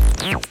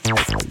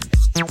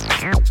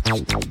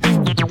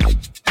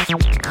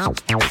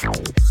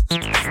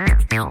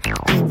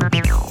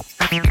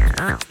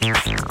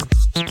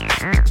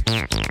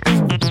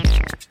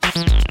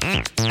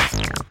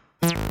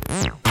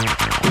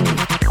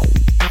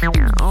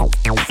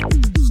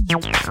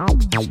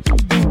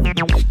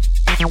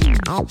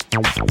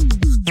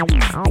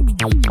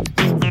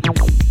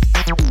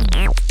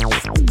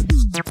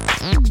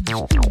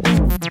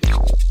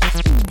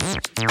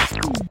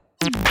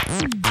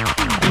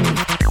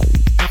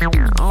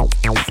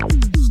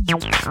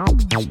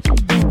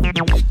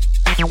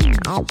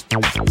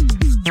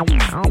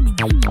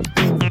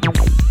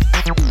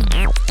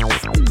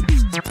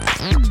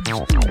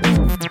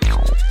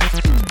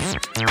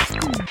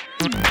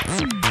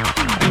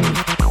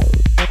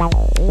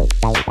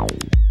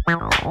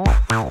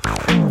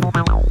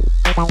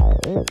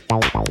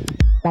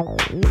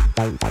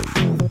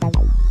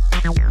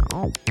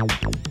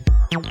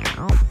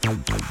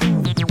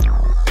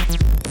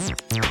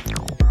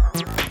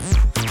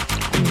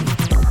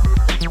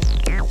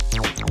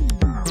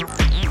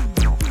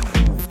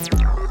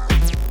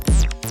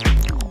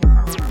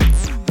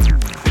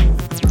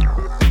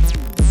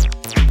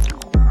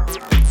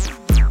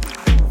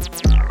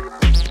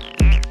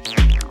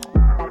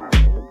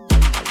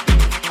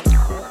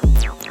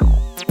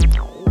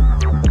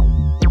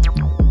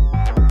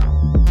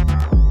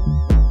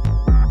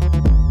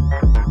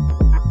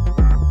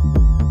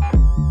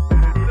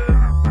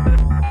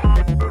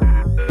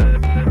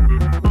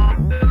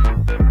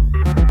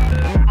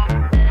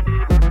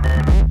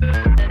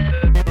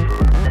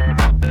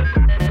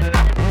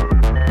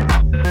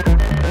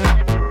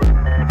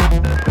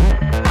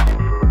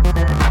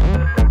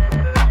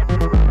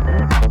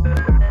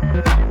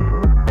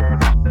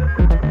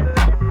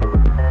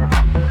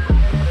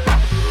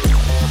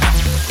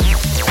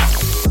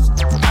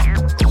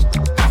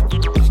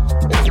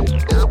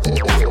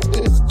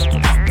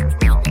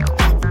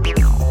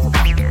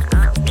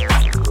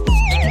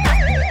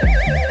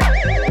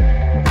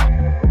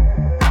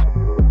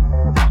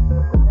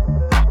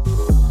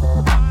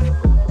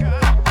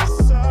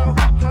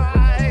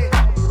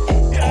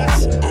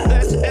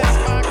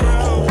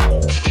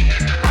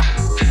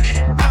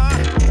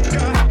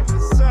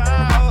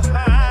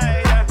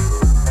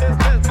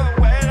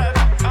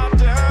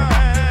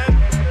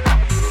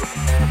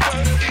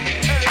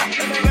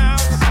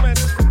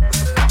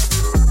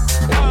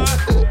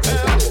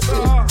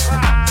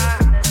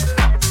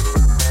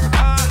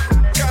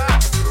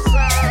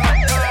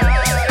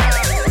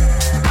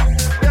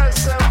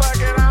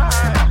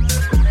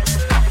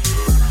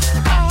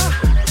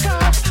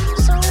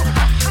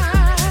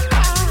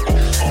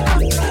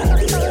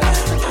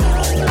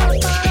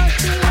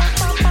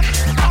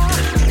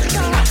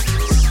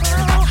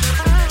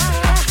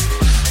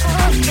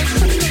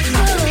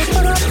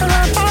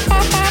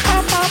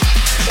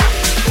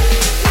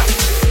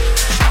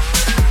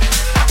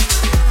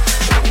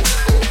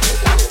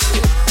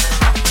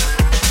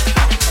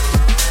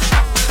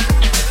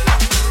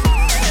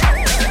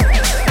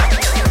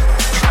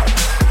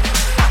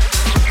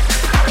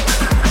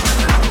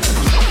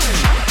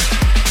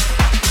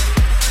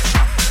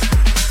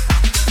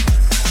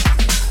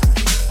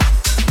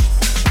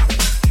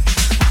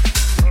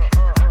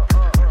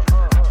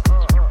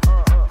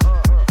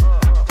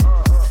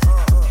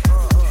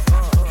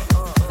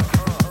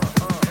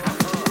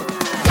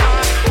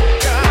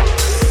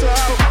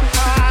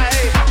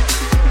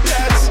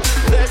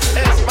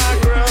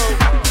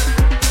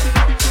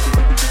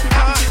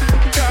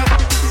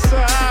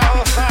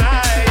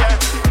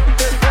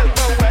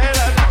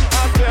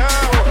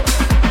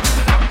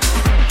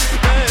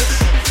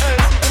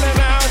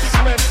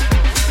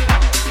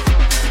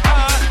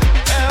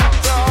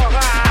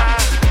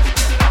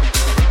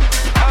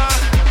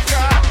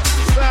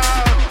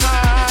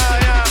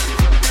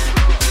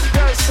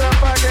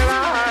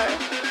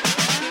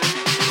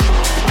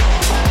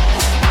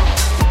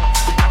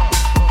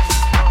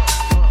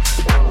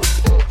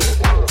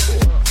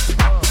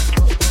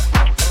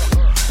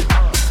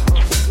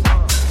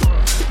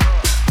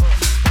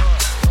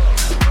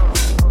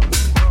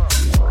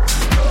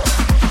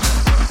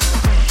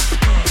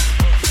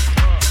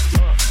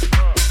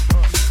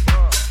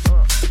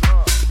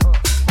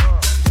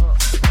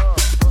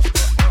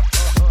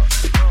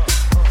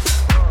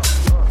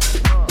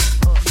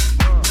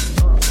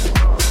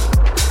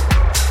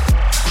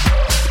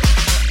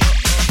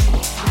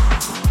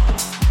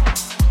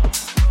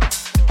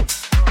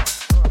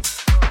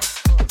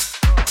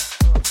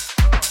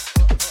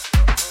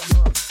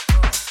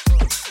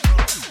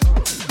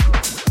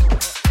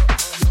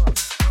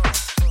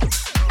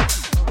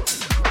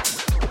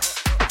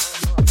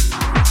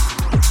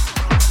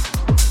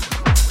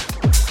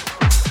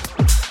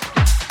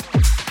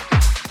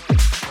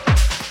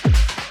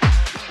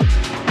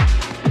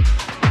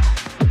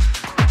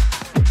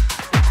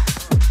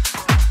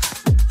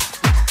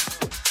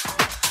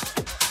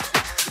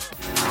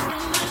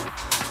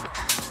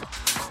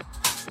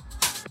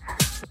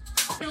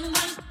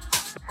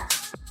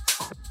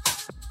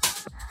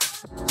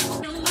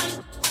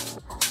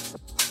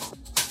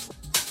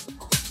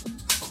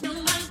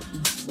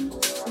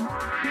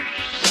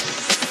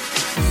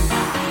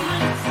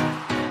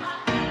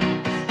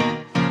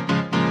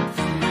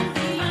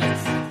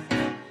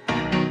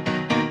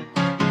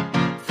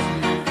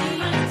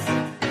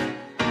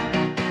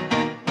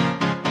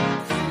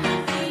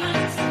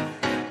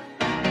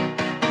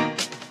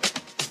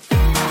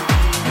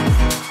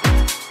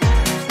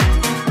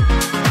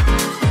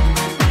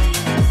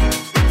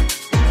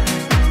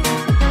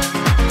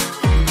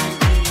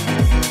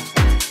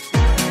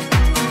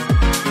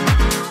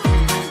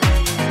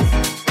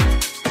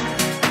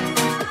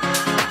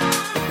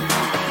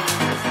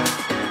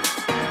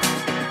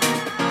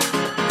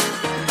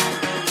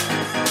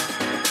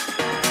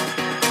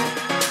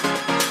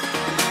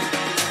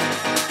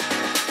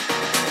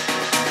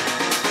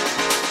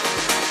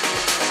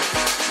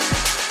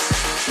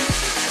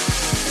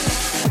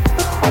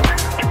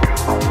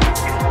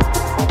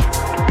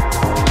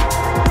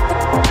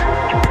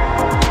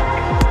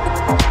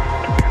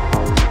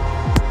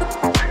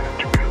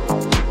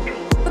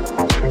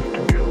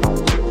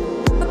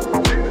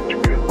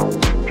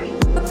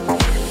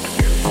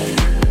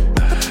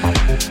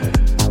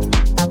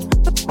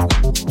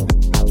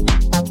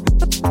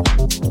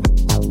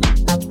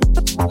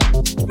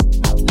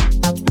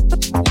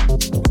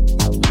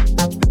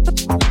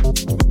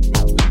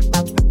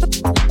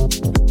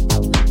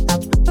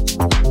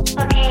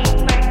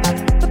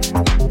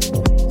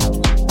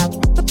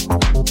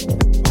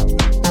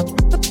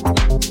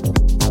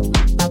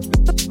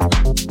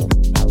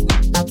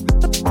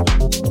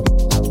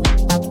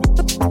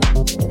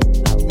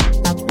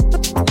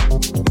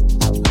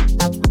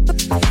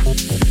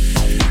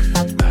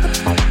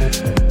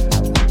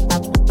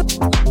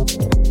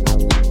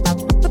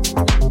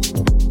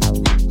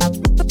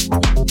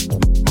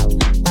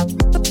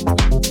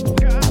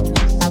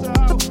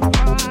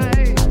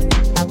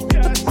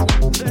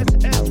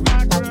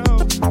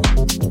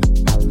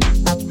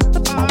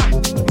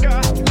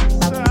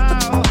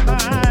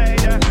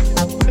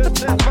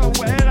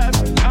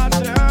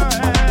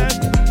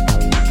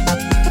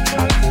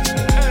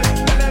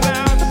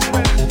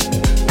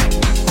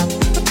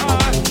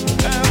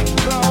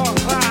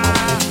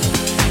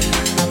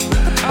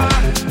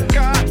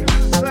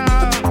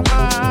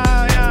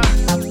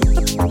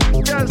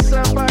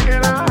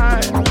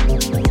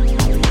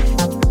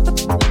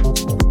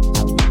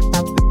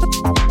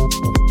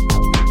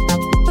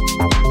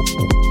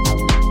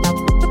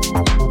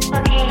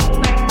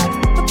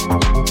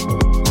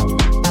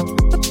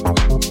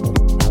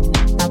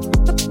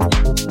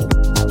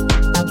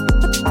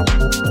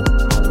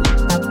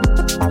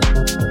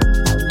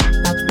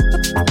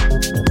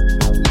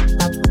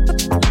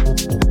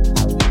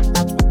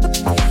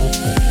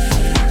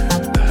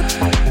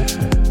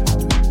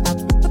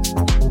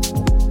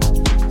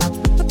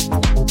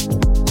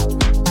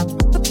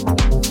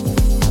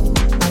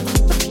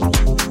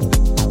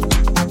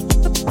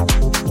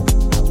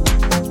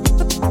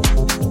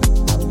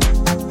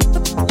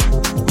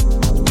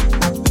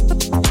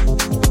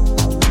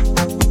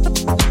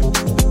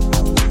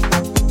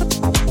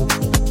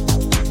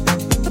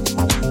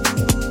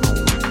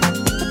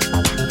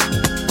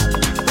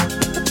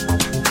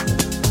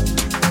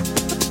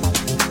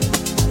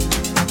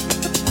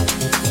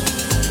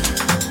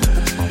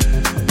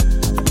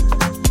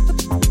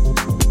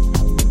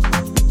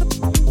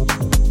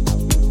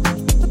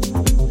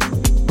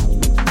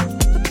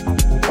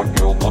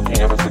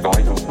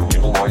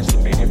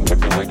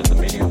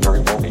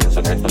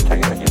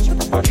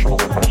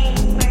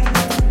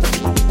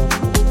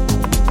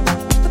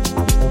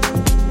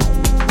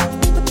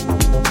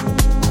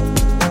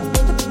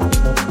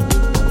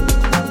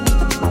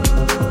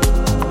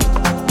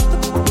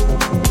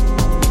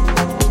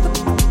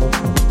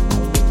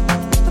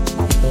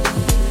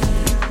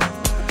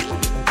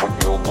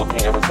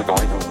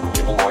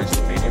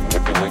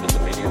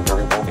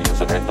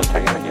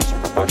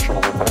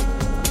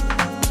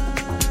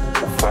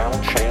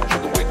 profound change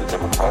in the way the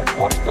Democratic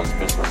Party does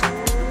business.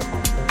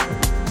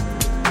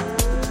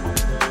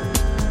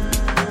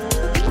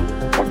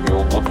 What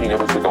you're looking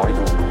at is a guy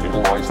who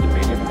utilized the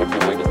media,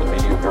 manipulated the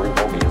media very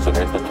well. He is an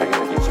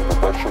entertainer, he's a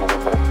professional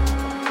with that.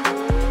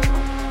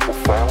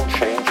 Profound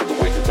change in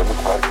the way the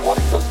Democratic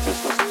Party does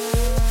business.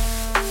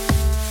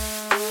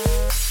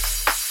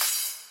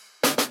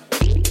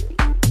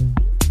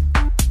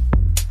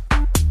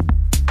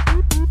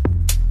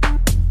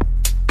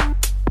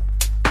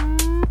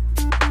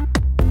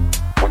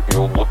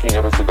 Looking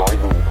at as a guy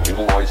who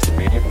utilized the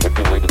media,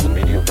 manipulated the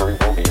media very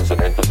well. He is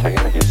an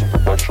entertainer, he is a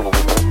professional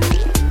with that.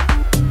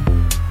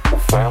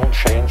 Profound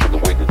change in the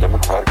way the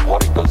Democratic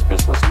Party does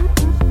business.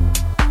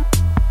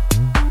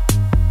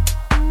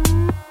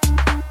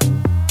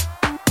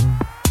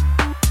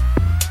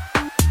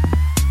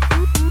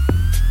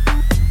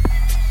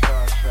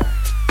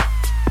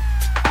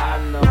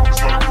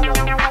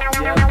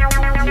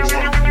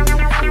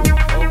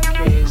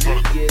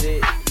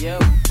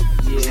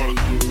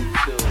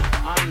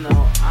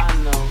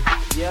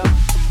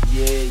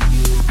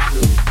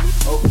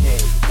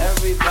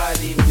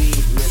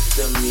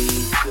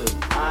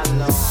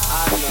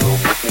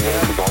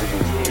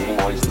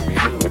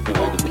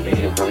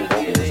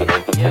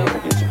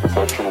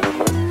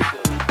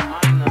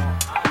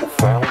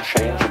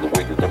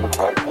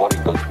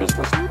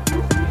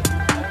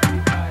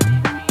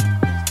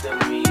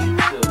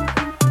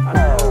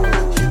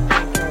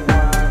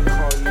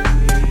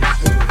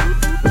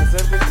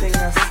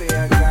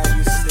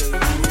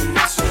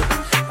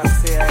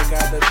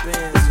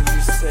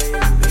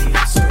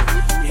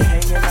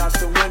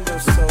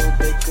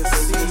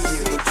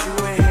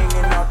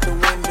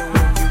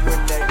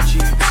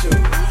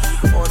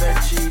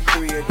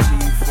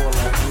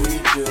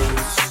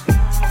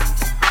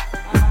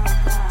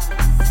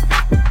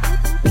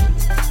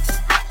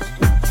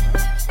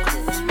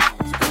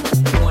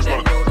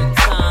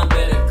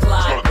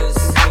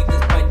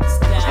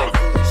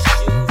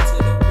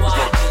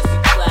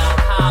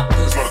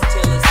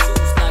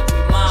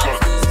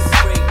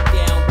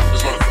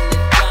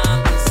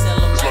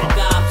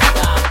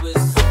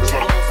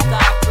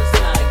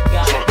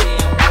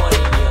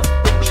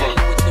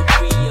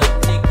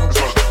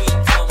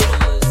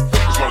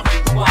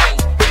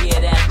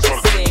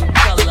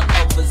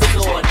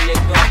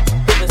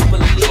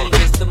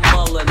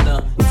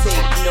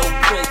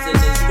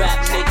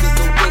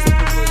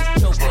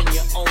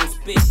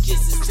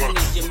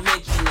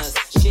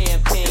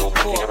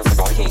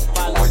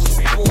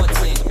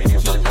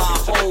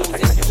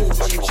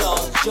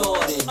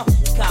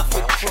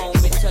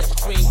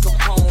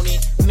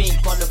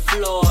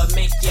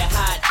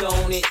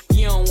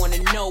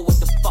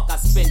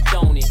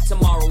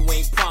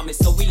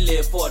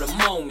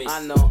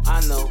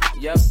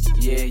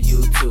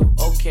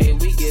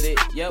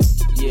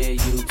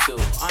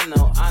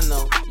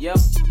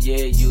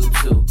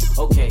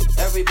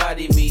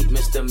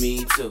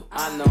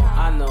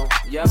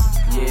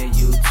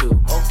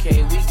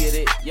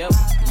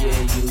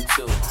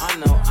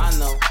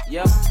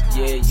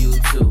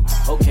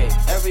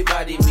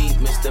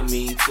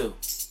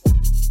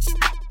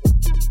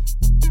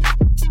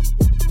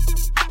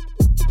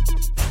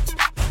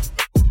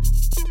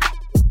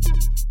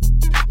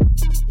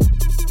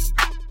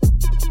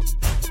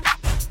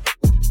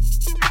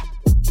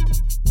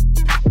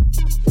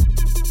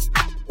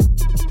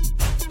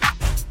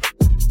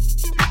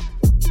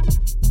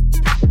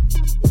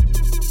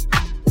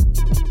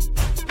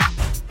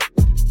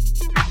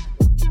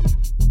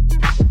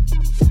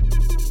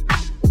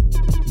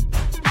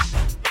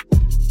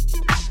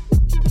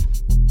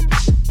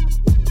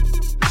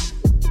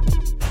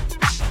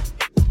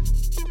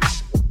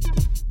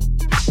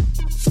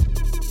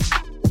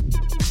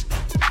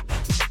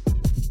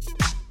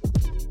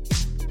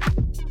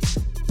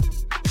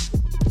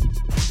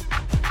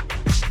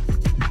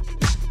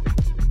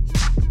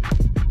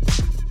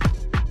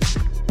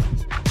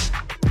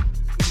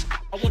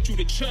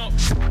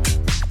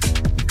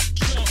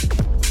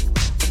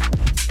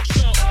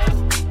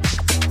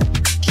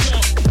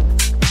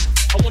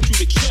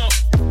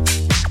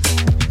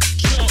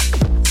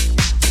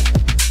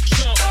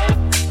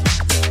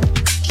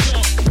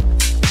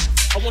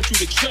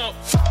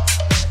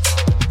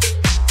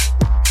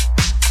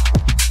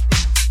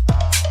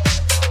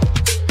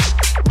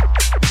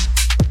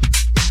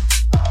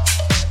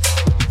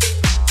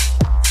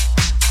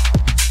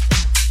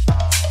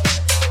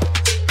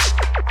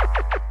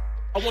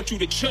 You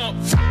to jump.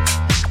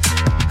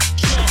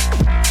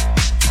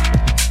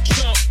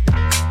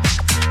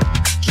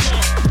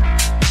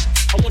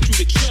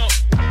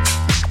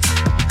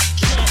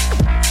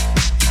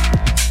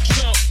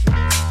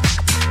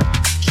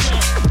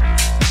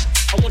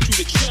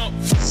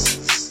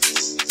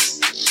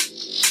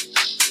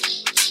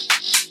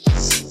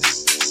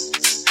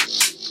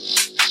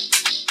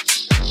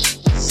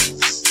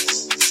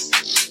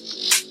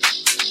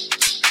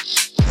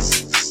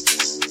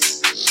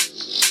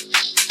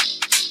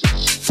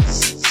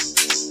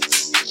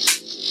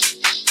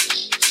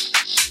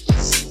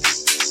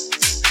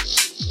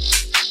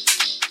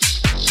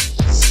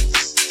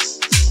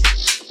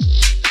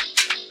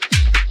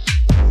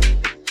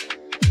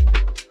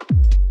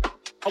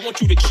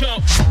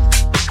 jump.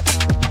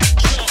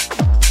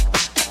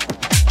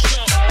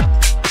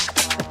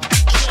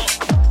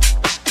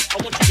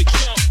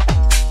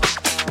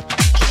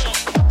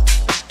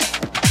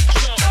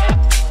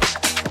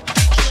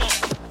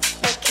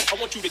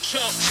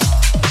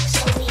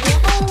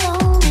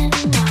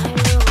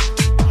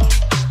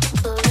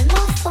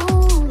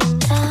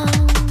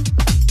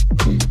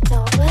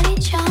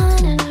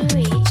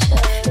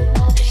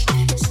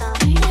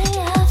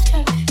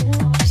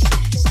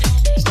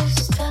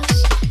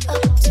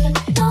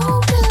 No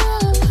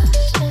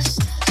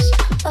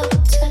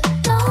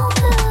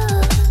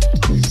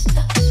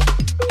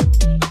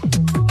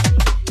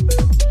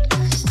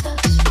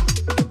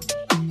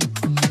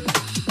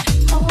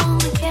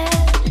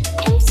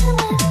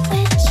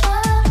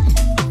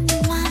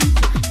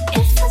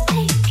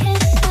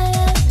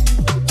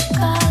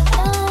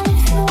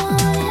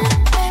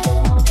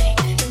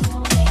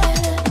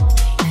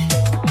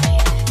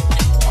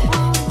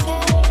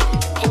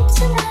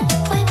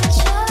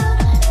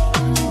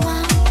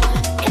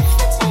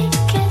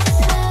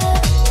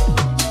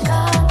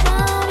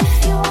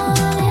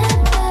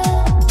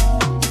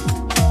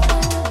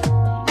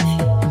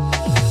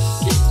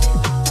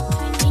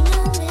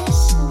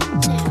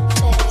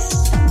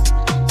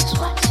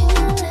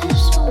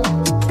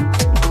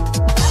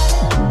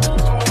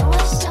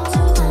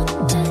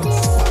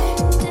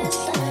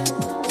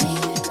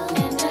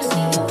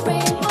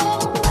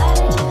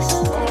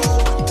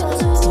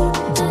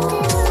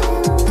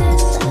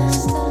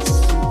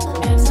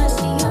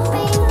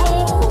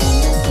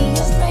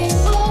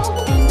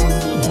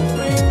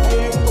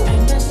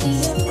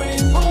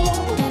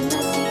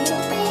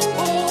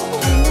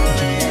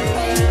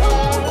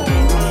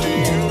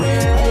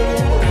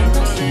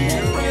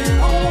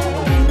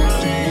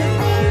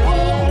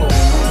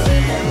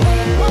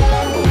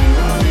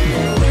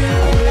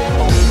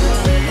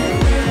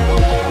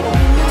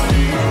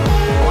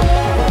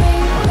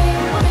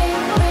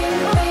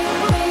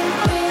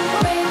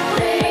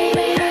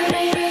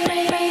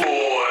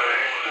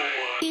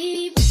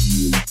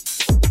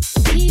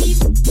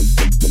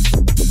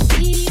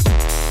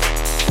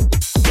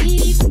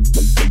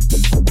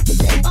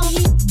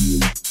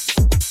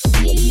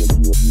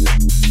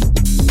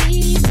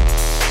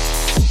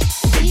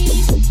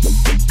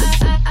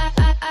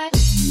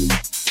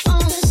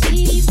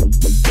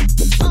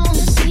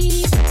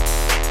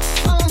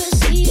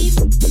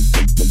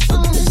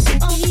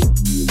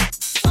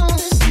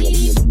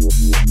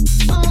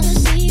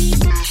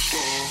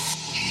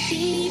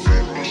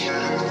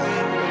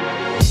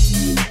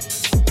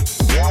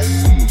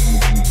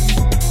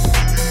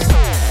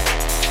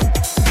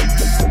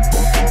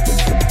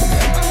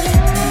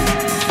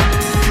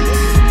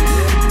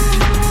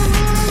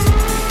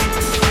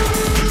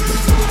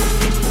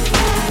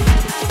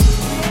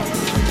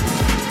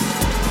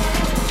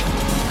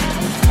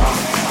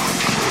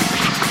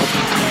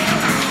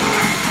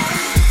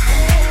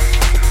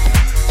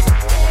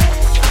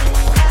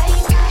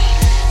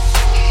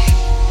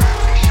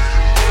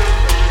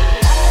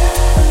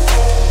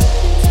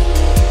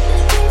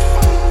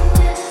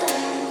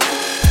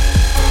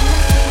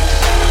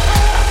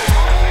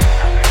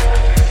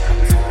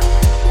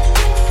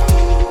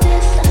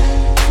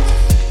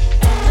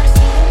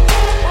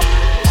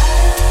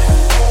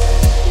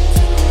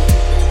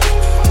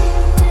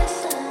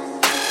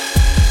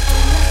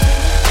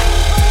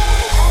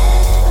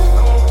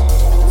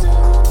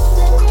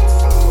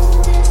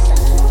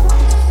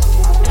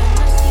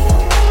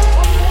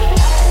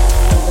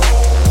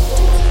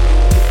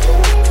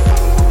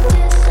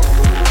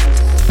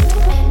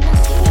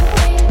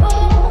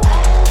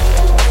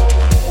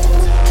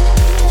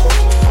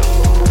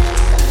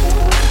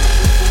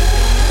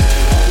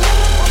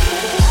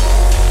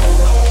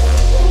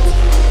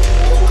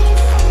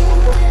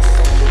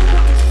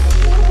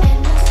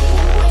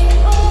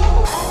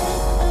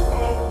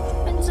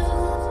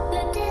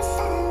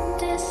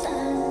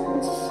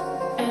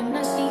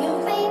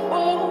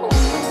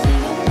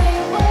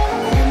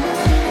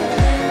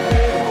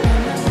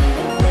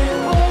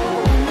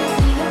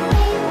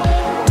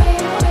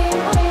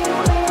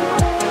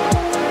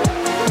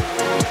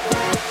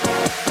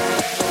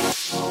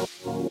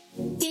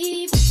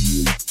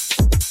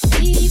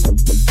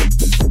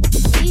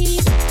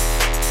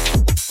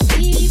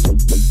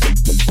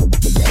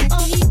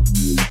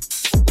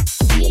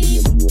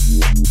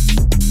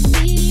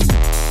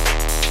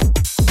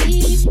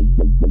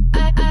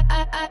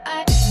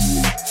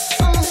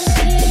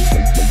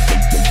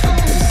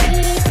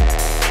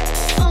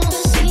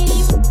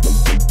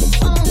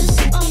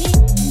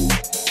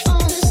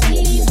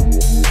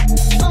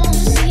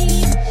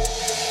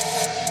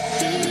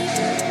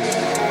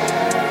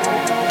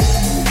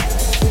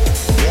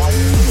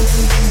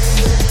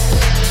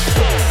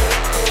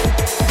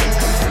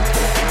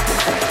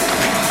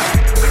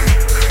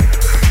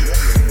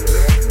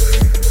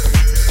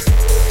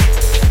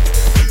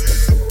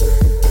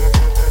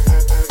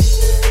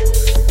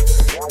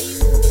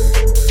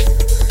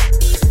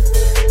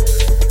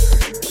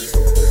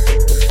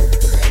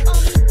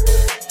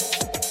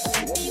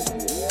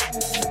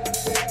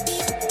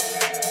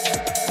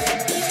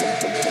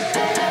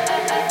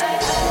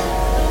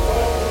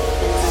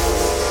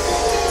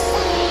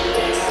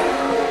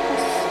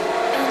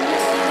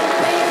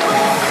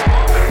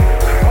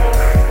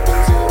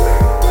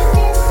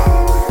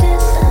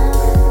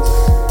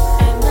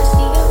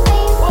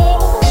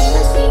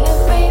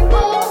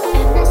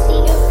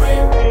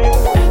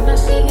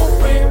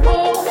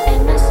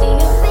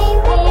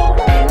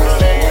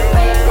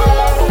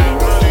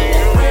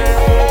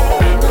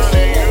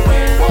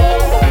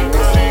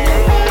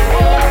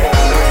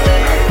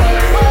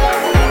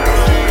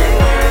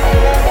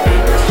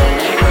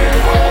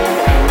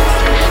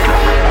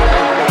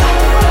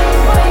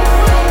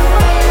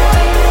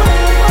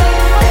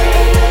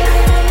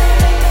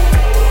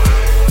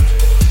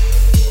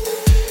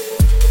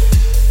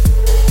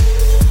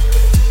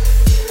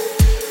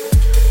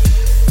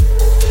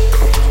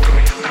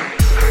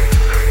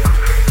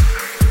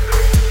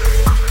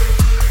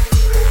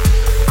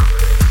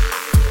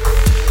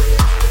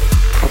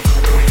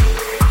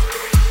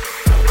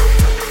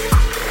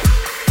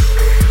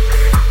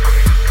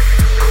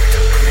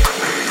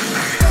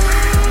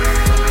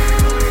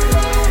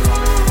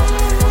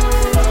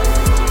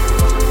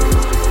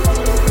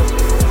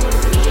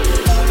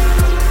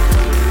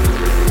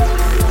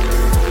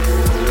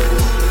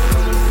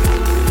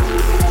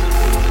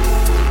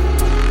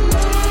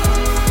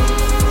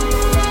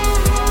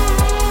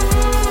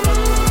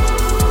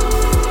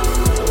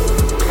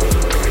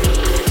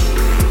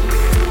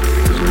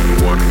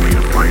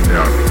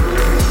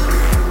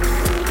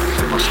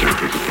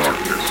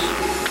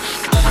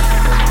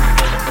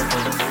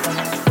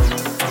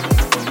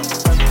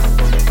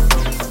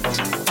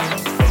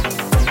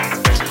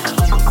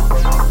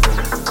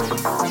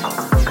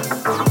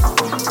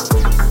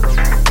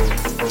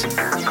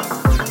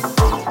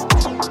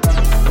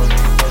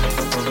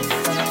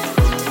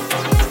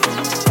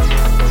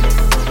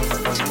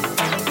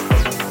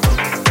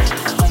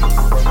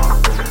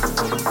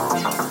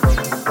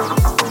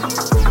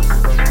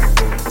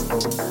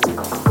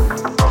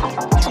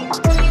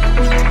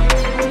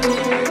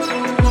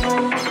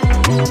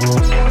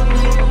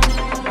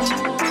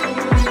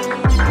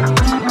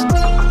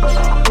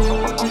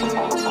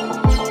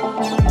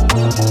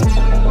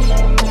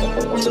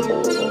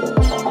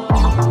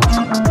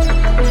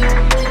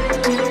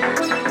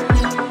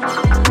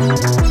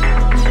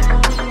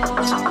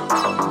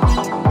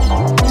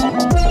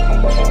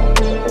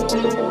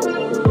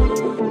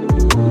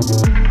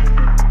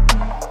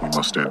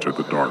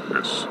enter the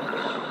darkness.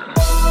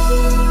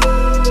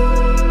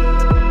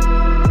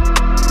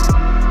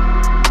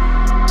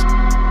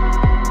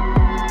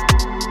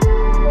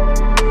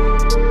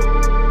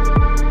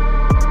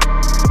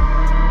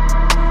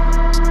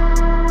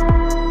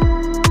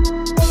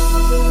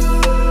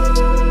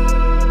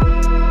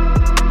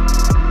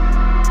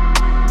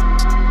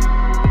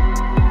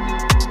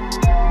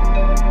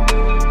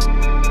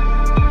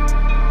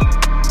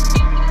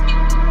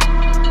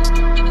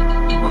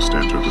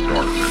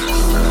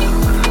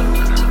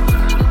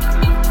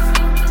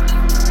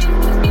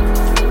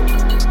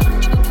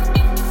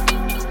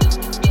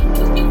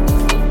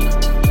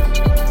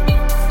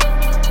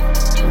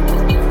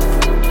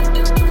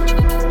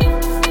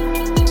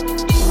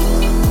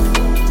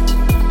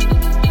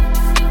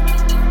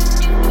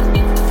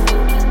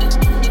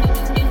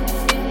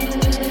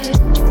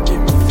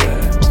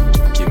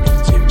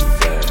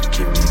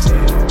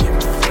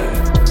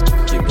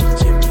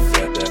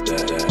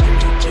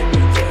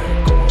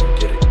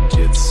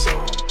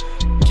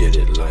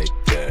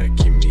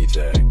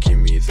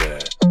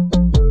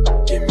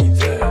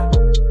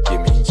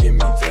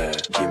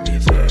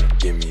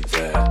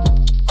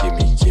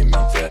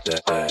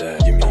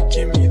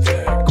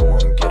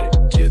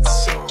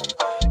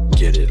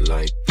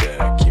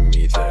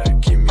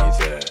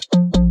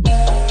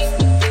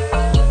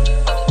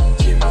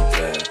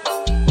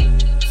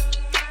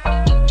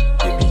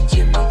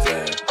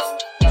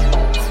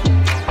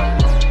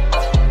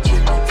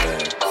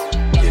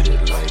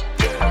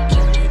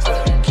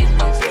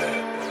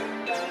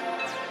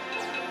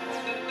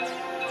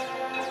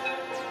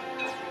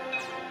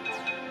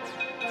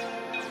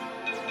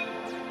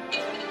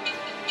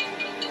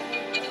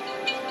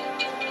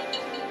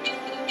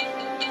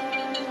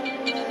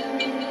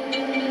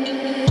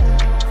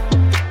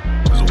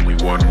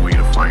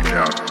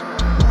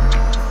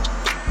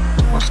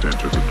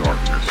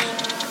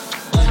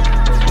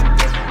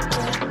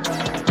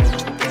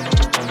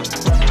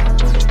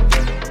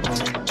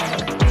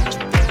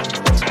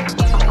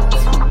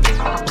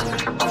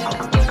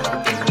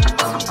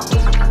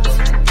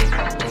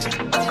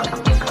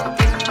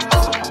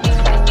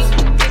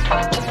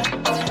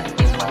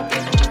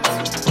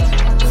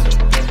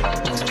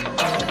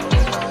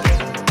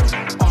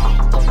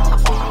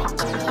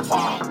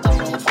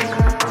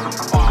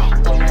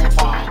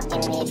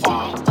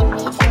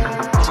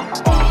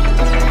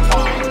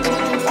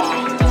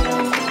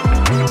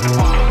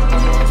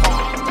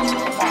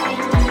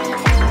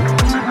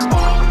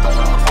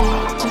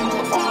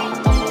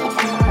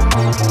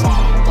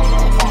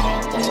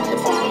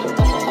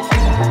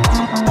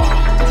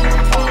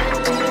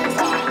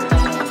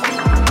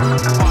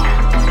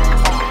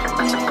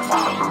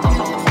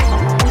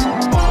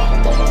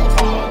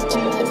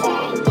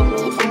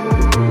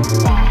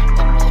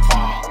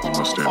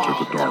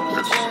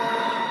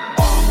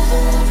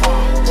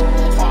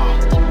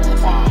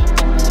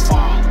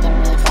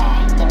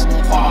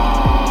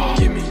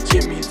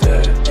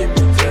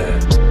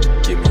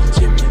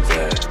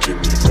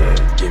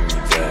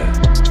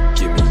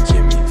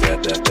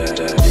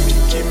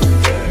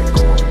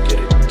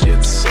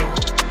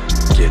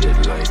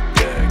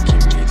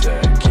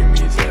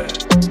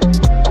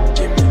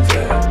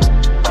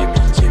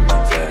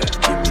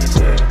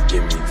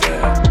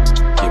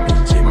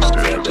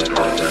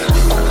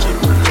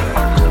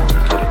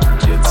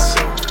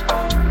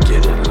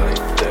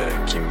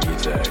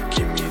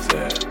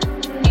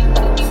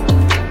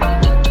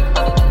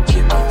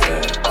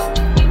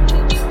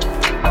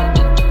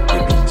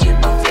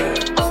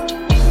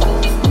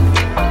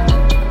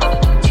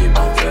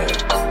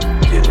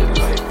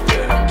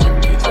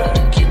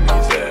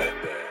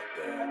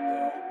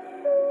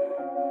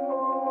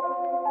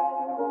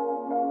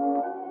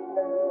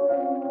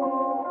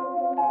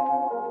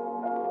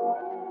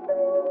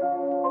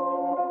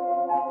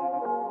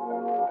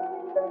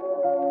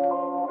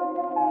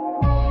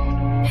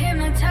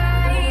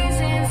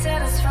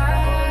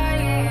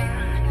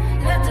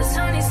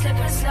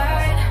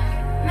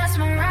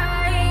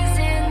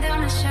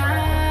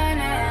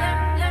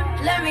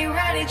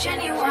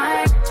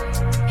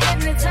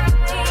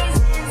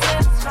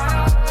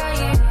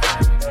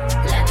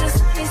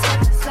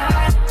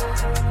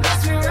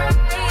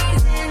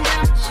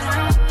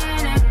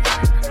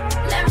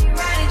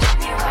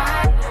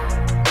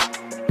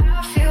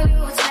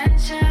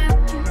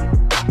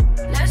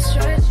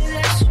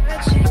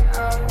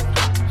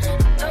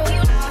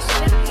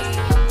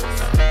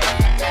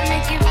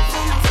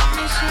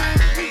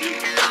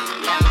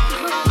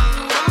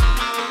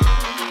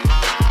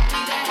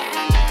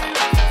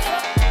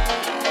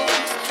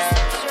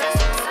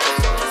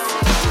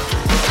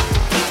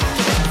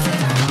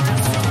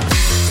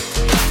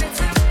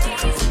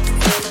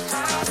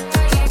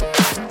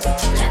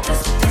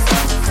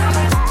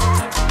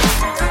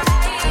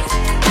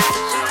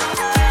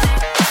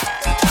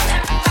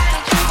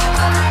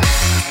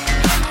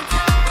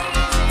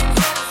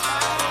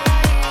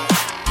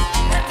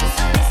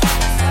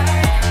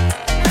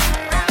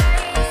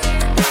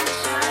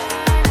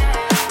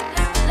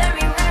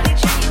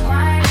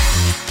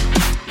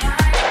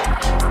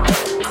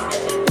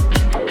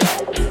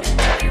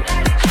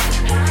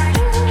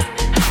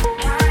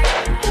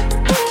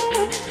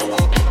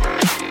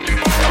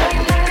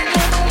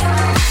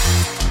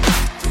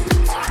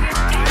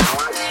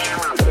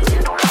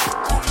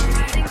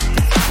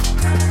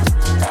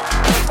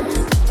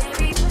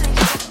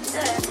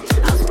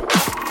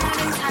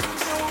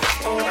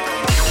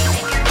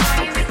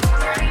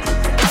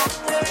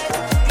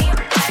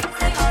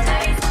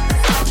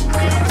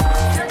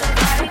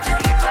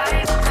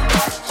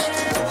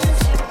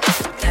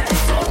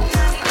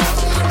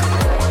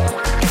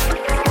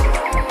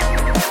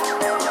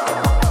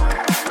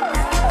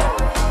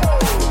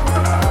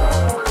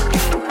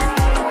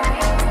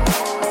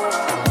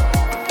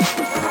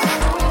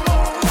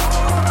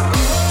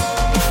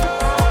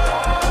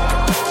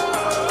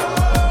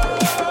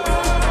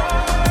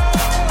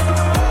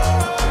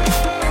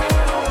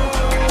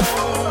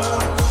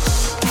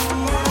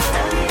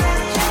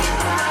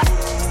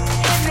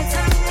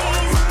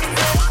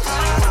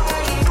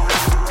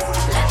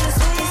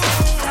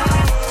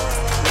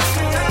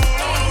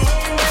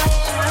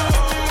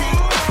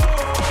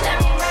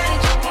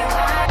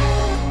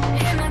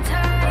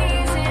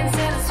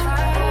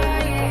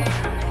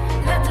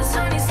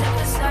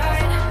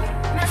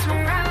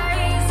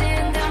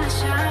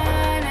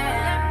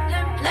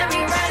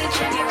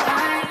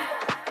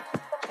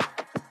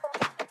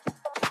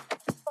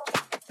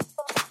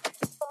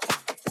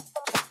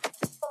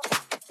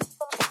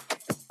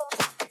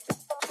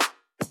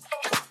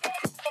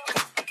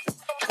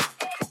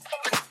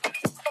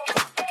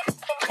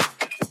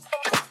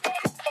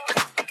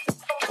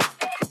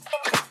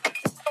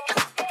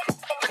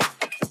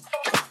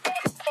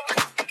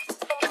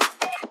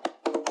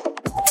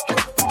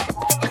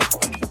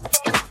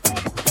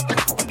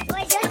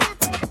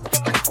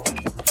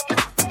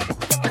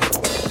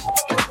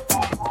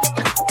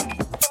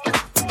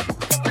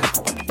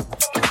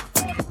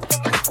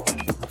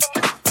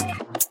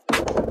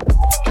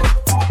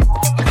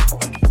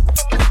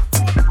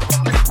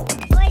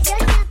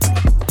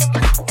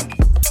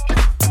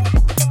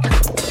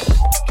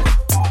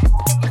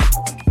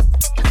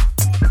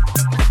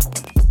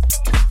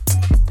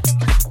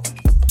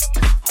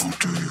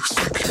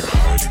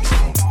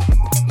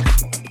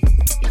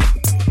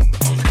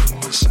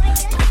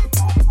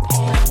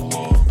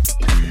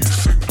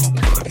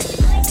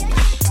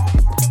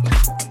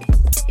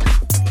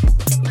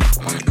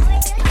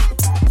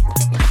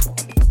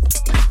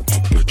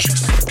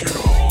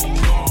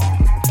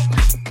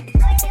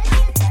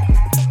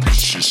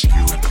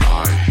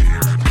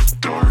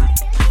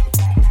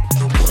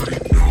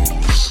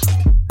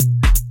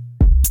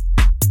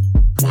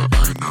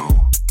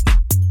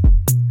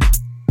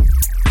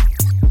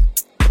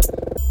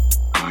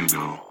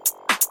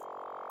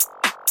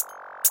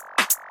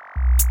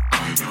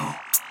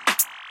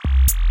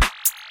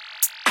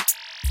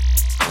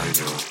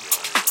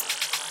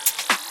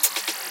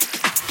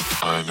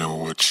 I know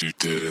what you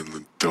did in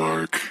the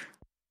dark.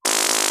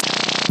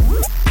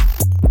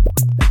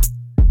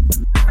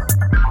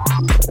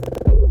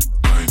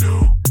 I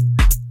know.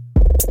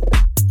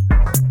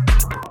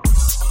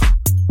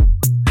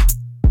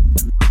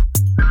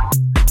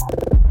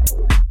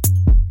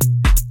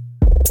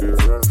 Is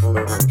that on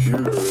the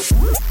computer?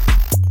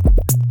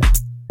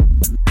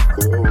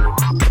 Oh,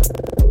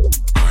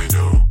 I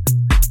know.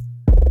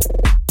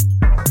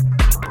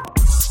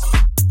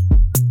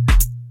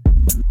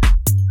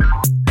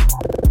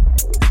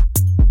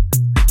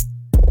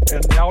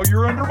 And now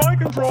you're under my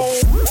control.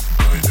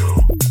 I know.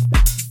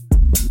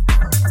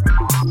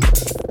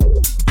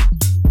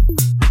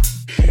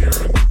 Here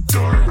in the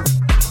dark.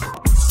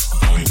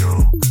 I know.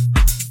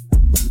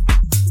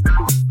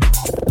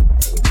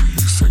 Do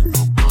you think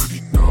nobody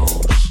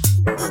knows?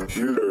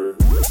 Computer.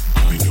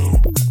 I know.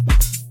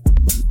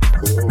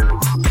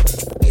 Oh.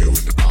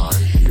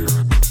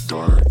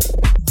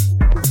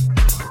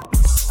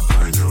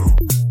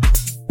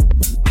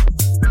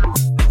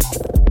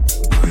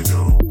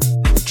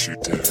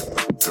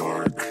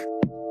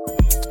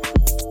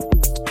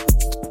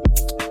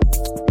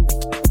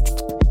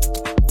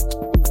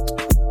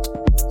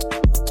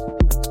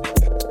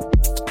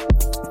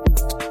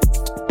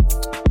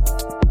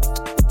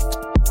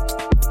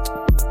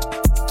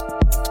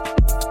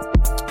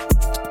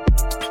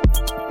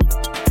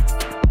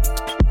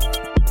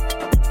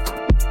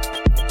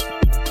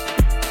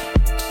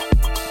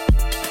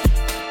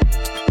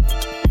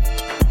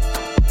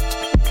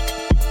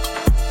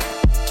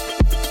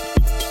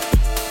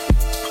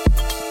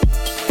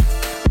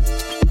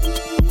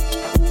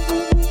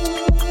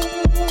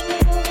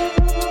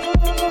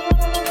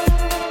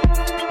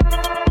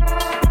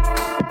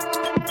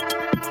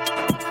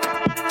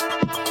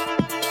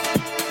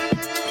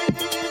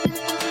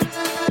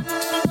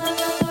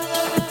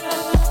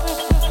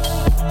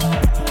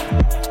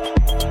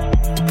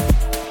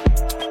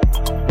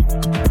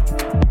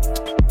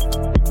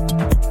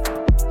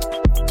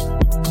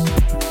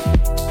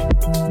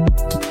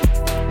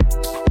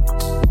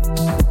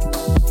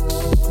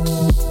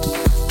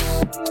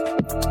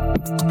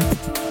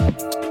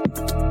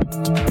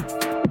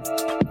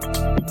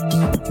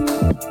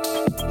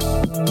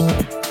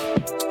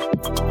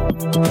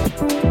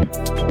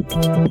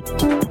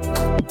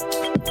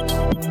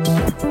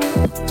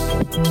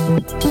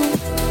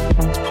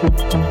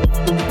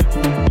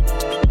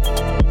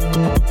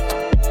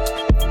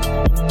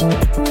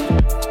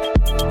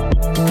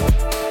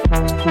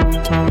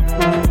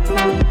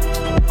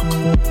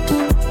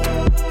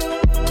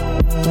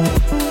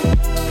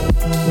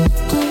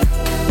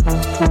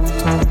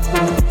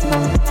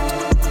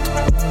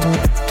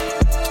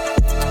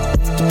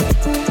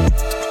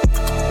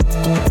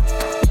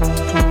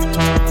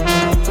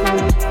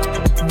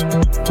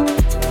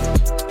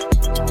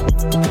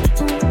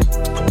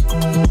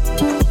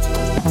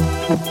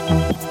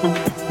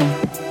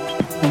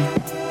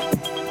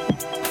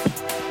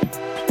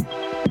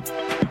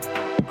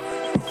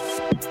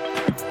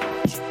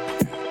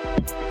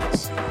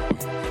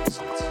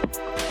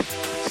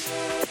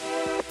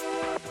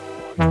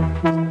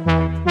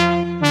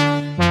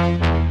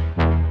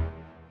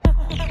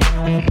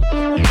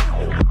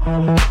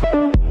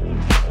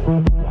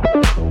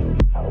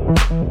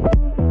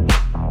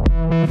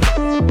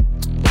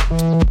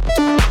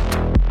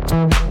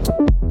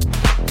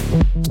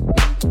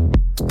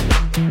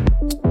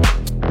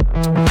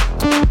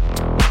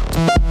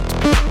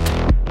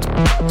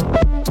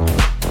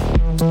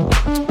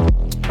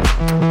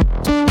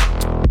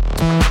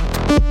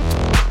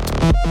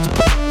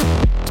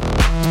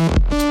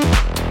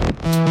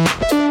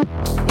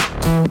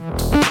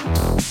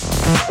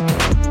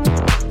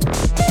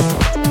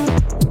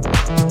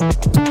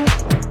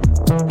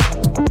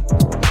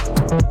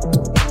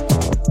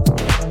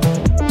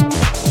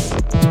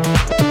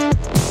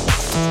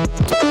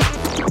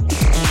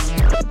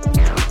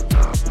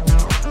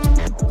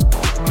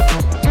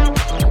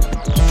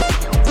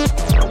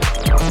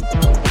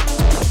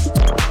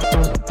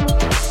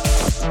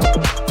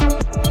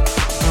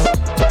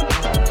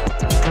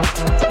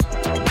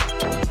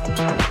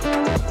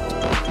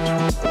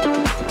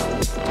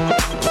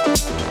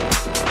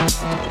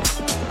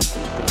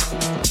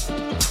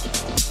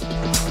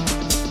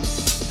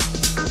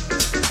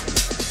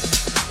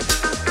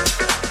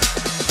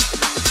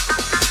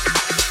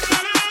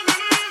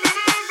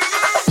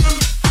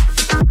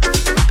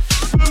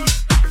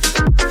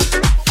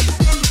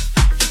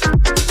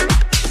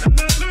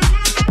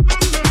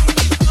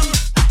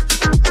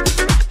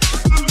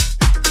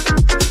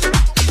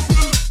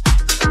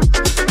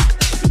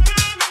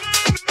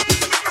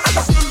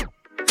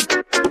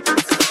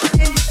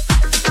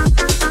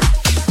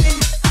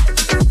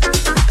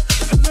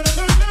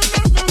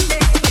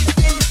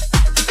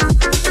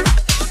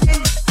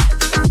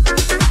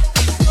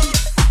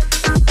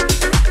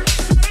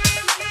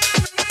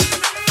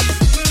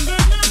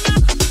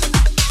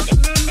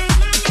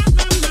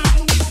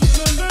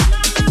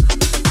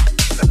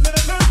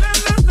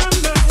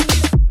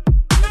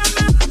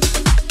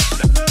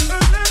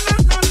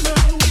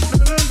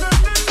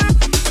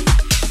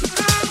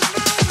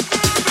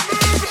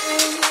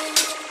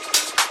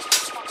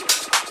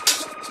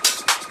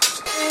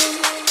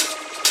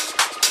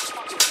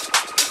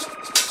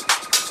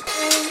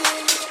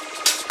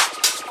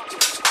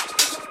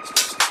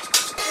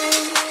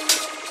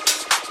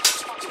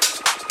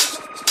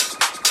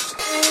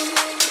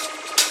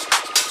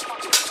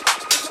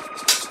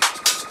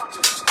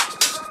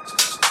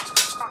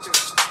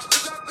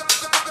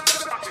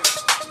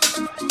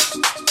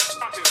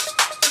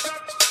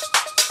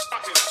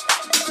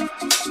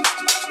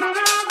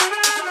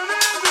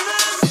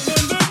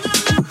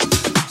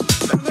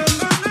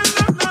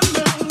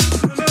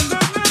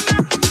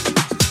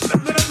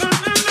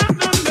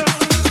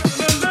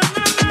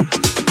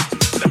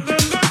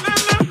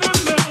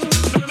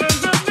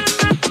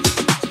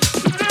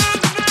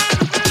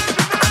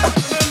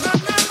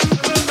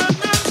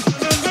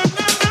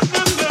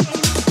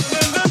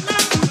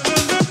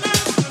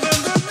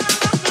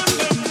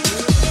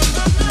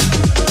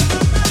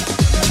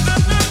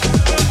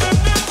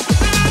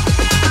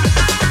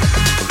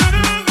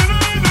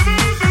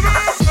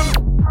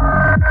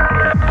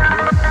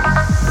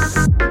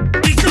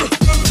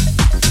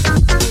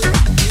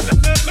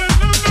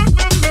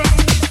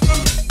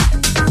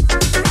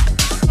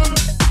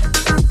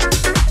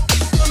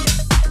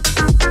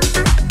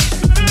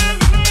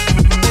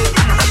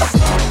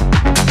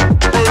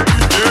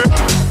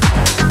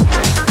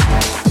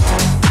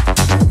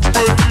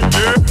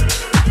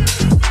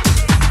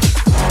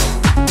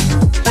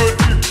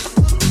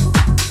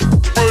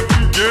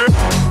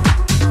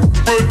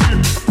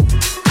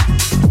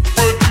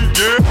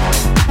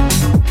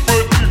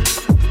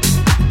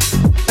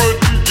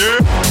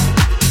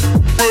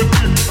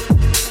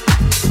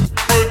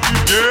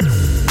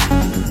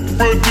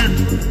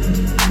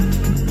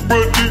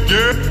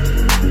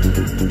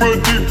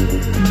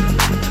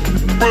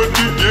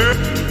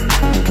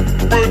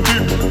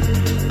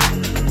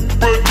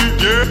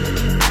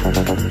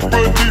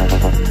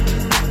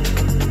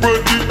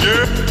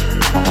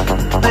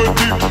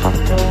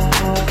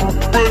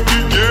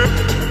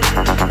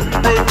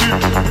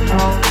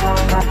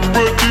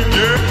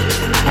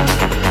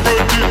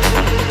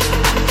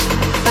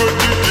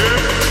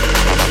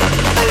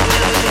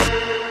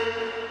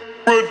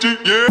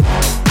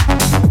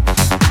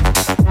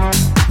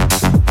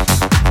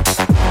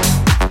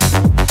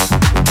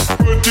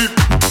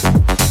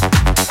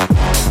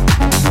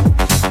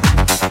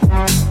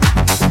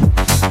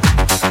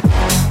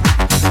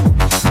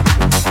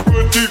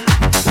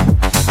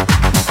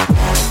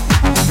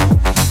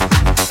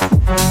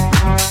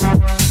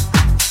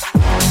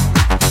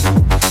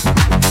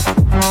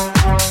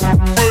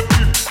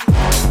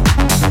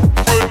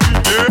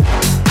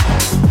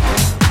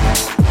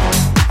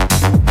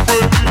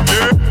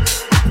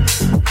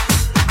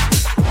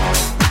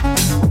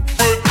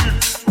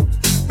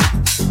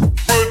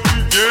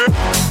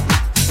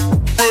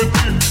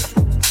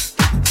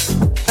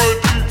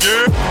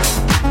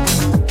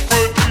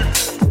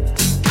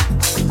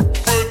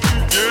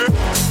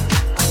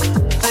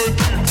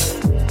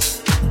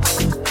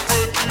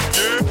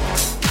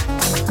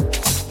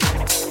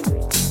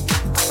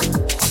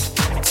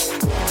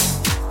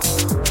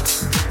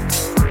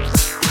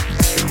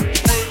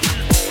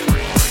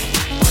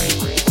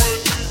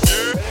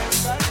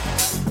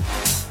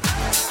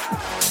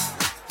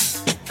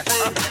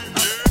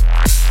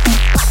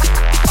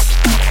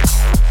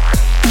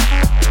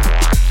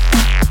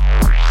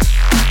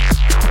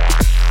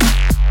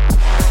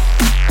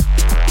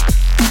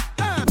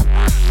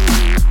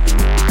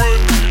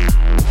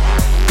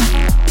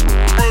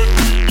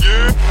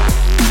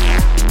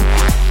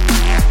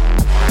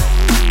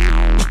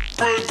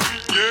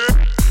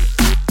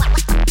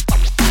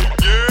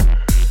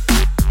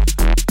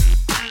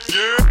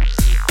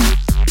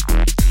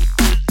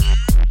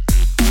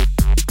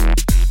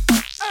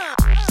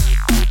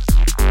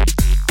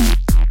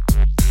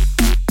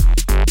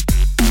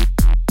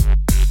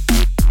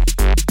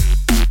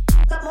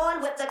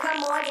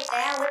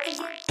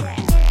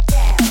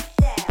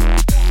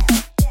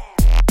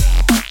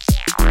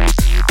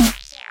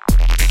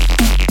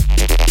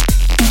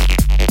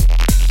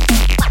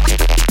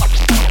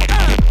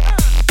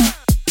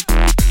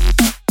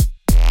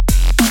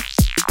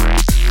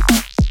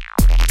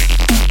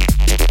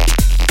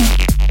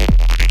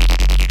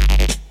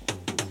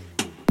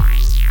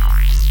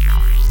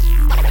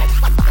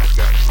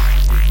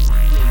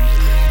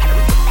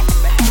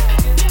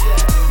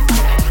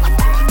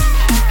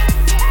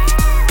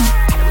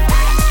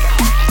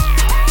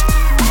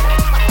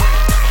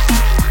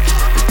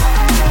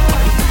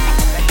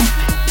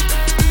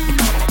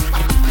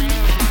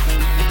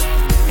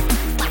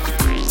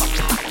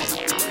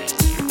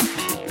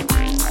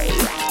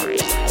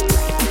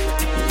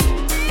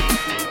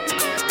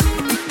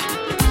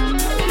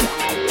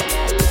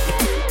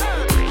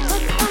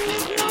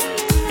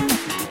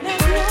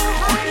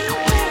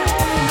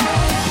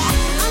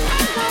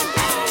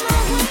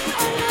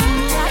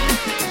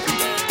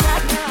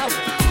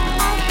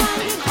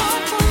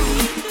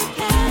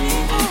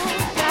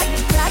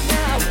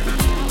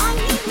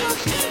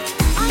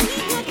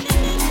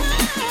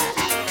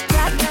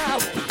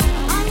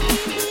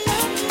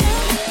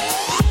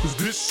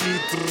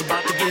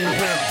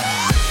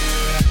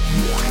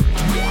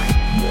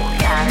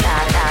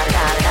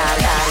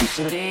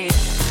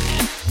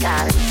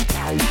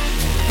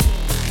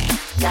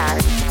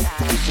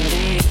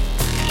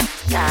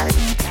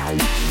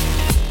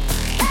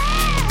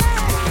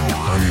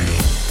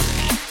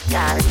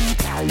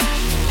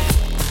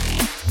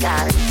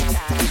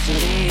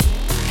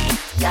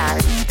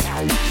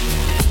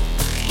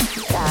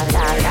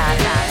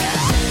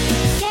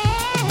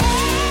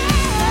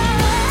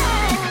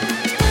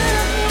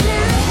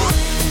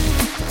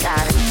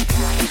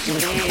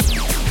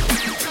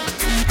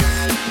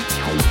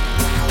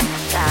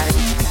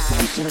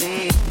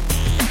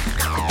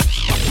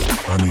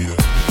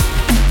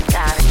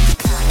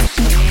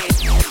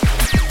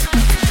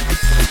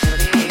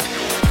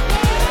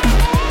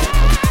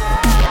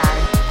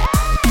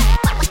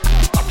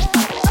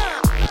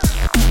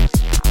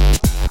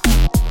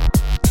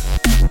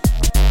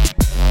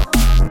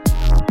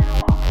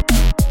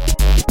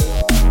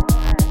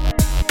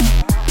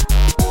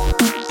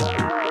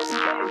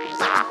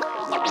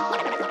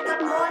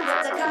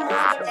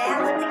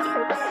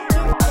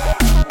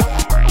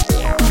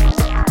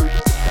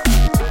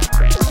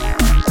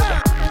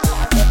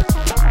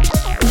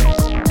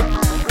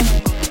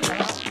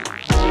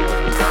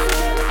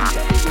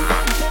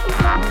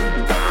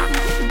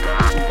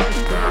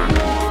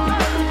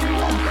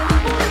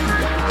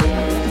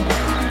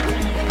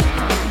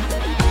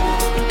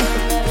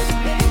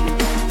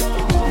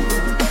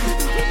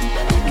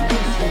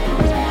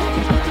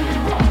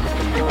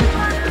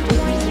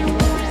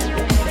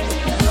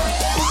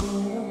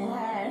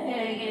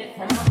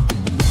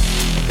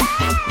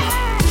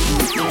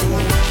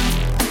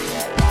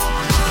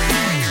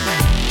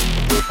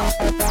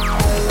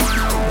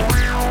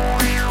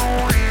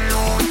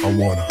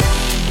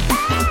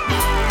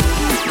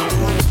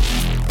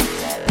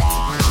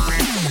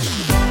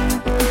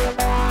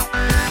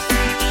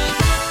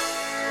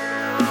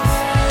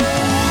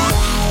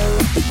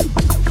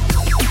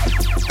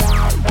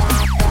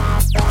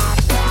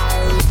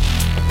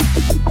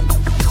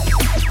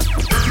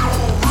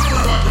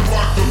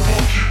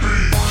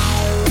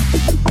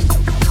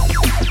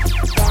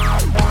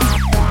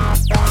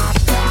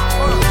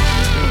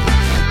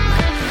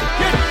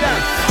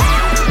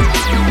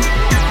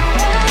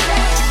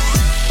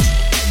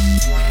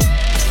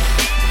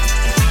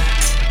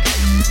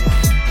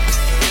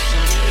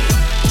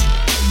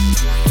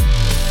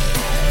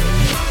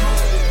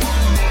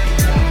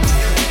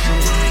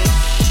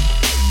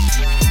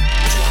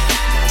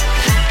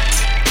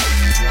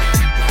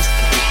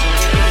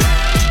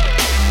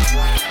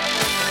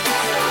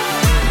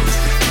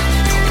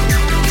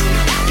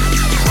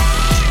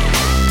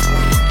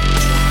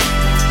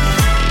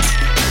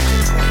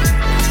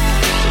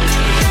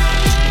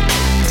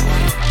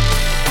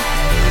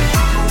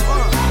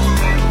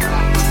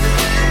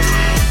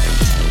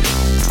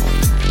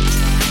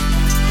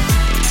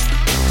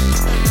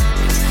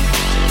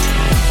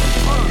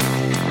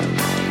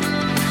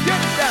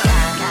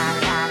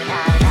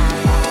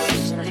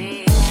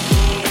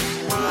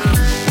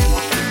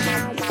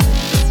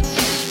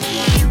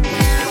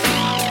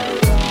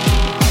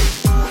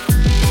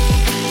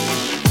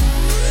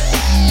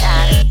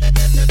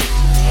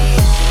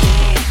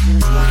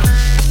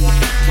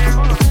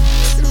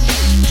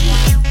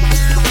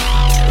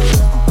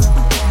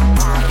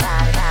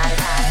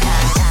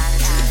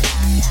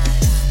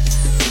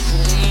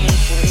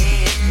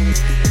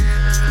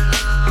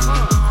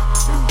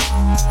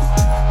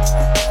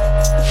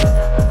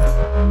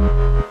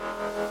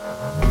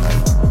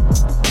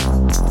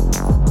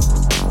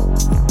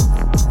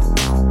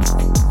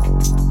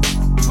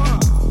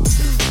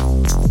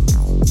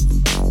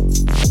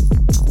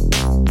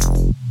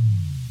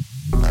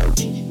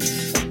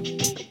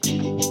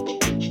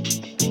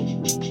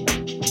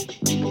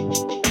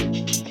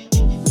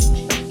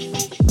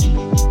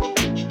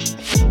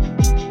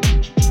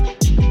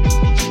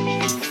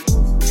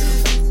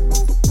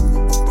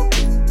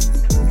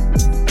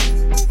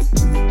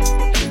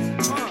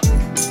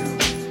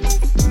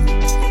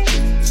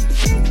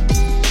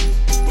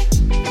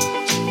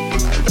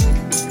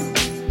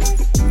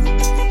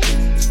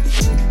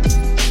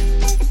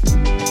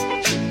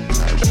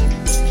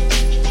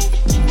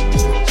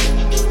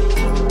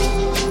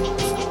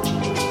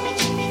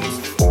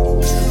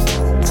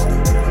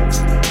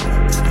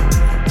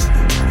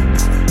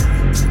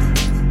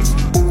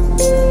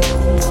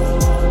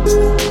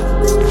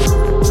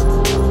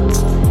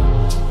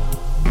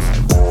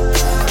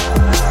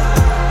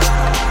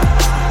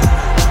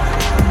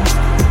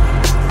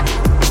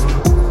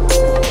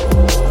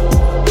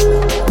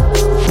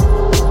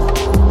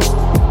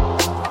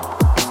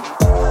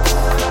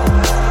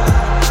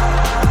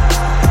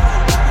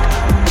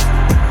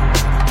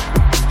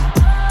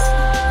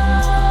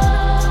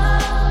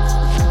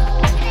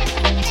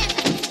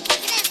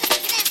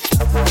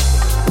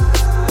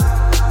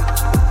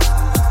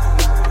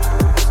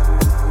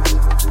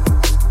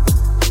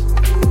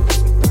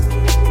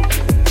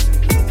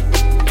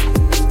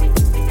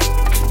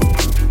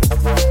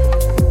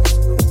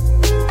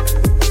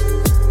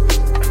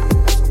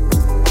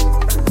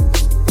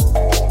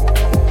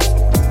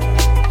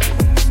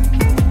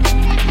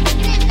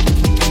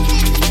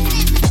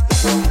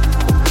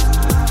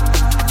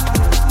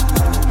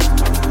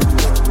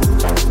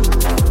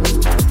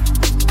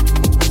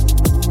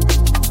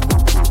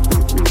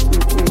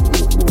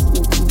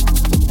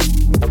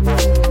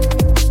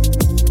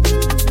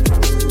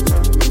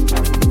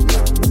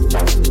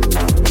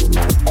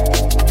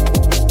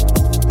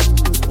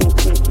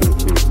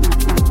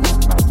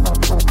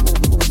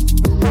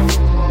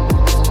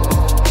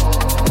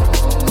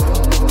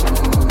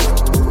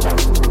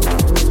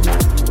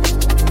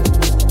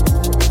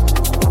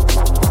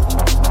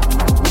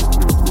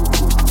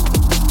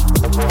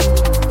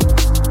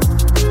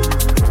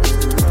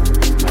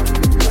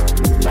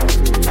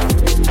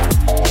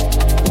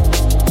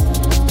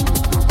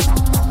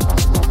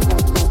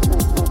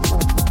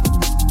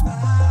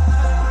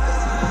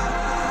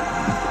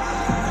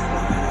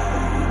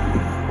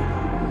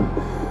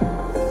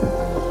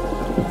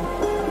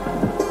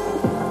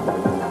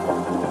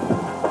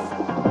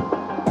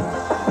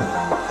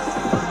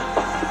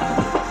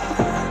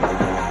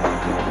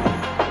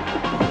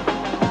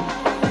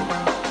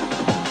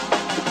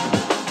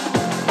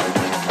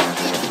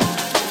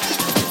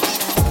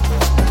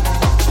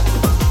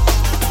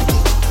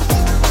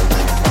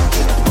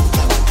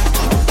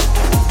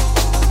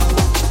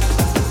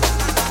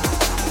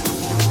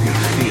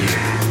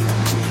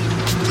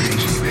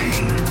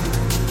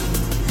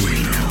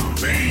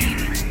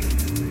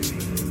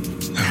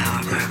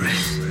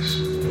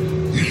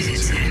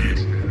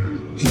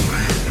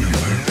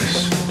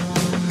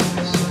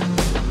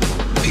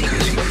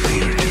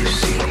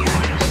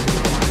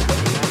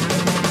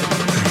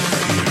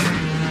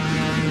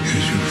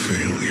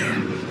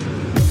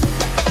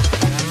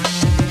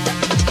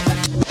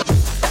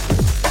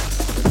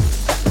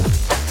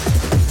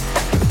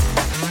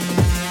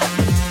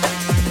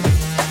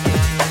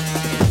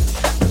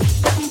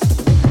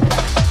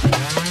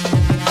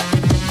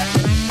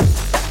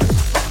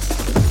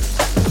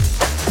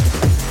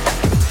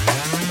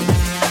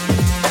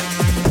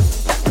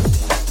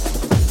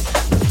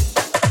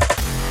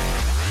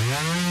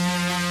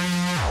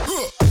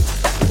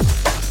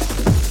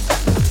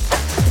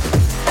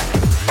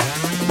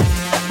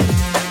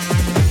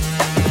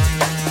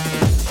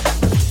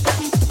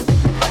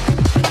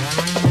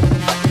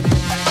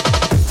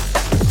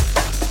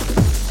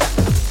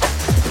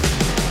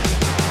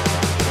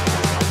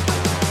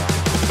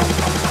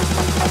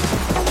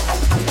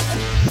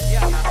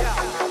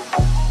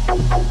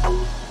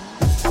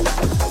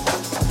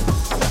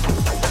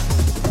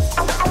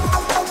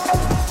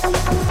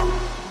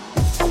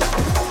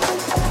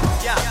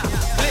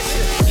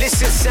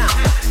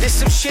 This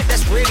some shit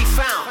that's really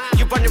found.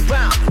 You running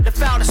round, the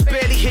foul that's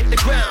barely hit the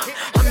ground.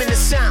 I'm in the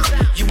sound,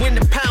 you in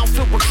the pound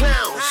filled with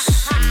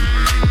clowns.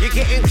 You're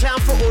getting clown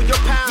for all your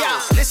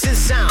pounds. Listen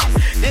sound,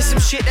 there's some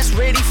shit that's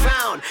really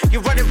found.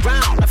 You're running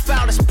round, the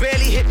foul that's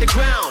barely hit the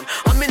ground.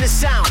 I'm in the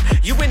sound,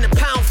 you in the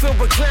pound filled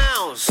with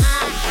clowns.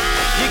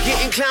 You're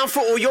getting clown for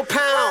all your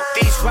pound.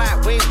 These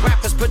right-wing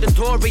rappers put the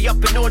Tory up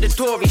in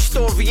auditory.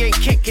 Story ain't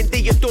kicking,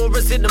 the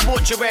adoras in the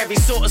mortuary.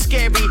 Sorta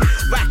scary,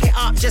 rack it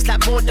up just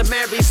like more than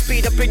Mary.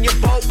 Speed up in your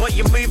boat, but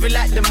you're moving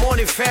like the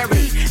morning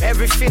ferry.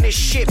 Everything is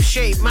ship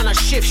shape, man I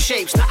shift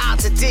shapes. Not out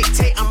to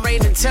dictate, I'm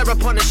raining terror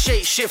upon a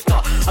shape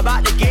shifter.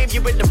 About the game,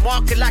 you in the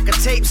market like a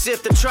tape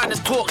sifter. Trying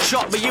to talk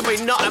shop, but you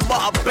ain't nothing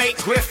but a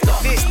baked grifter.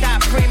 This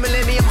that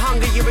pre-millennium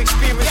hunger you're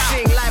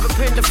experiencing. Live up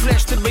in the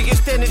flesh, the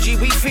biggest energy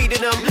we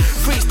feeding them.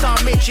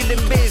 Freestyle Mitchell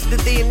and Biz,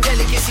 the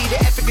indelicacy, the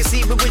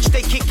efficacy with which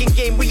they kicking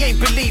game, we ain't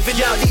believing.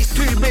 Now these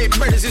two made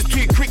brothers is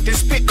too quick to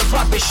spit the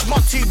rubbish. My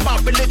two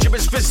mouth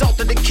belligerents result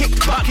of the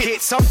kicked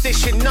buckets. I'm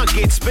dishing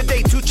nuggets, but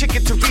they too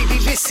chicken to really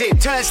listen.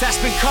 Turns that's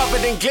been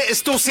covered in glitter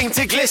still seem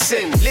to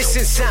glisten.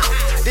 Listen sound,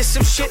 there's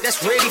some shit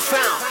that's really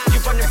found. You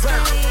running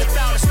round, the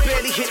foul that's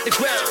barely hit the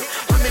ground.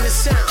 I'm in the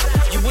sound,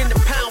 you in the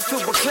pound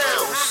filled with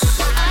clowns.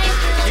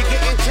 You're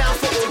getting clown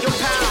for all your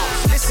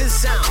pounds. Listen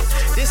sound,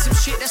 there's some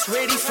shit that's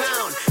really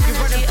found. You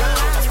running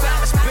round, the foul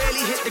that's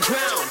barely hit the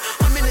ground.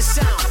 I'm in the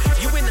sound,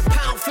 you in the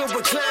pound filled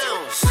with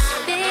clowns.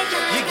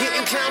 You're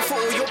getting clown for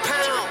all your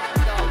pound.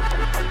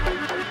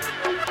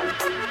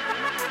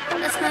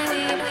 That's my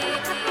way.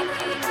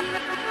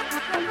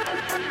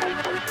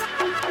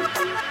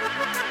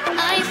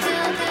 I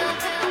feel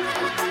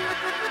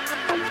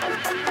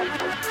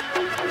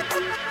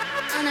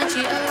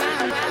energy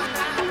around.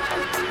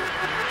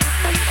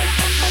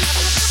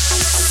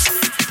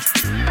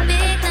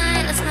 Big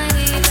night, that's my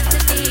way, let the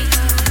beat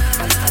go.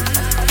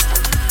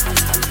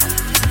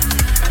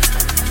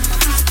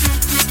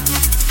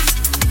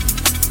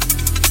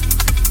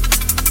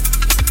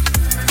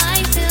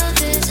 I feel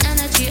this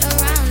energy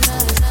around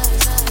us.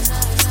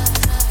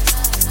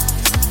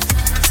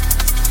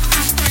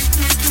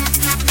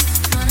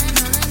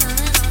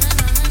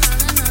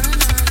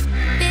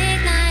 Big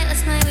night,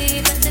 that's my way,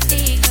 let the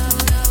beat go.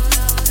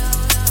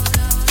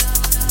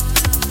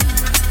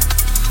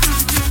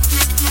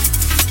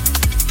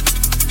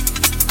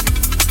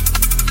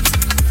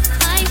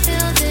 I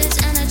feel this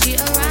energy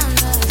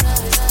around us.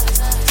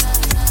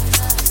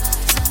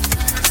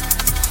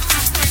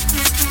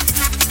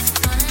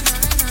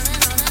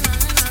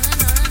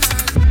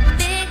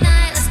 Big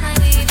night, that's my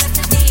way, let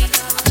the beat go.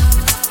 I feel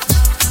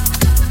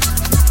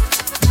this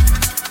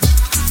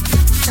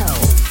energy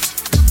around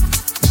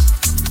us.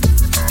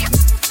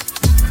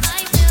 What? I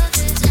feel this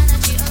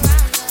energy around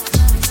us.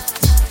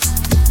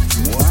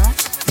 What?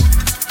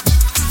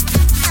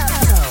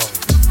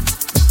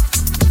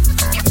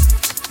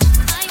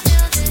 I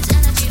feel this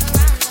energy around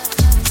us.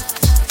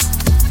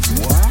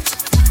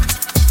 What?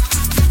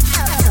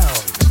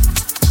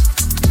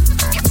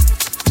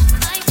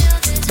 I feel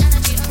this energy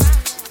around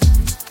us. What?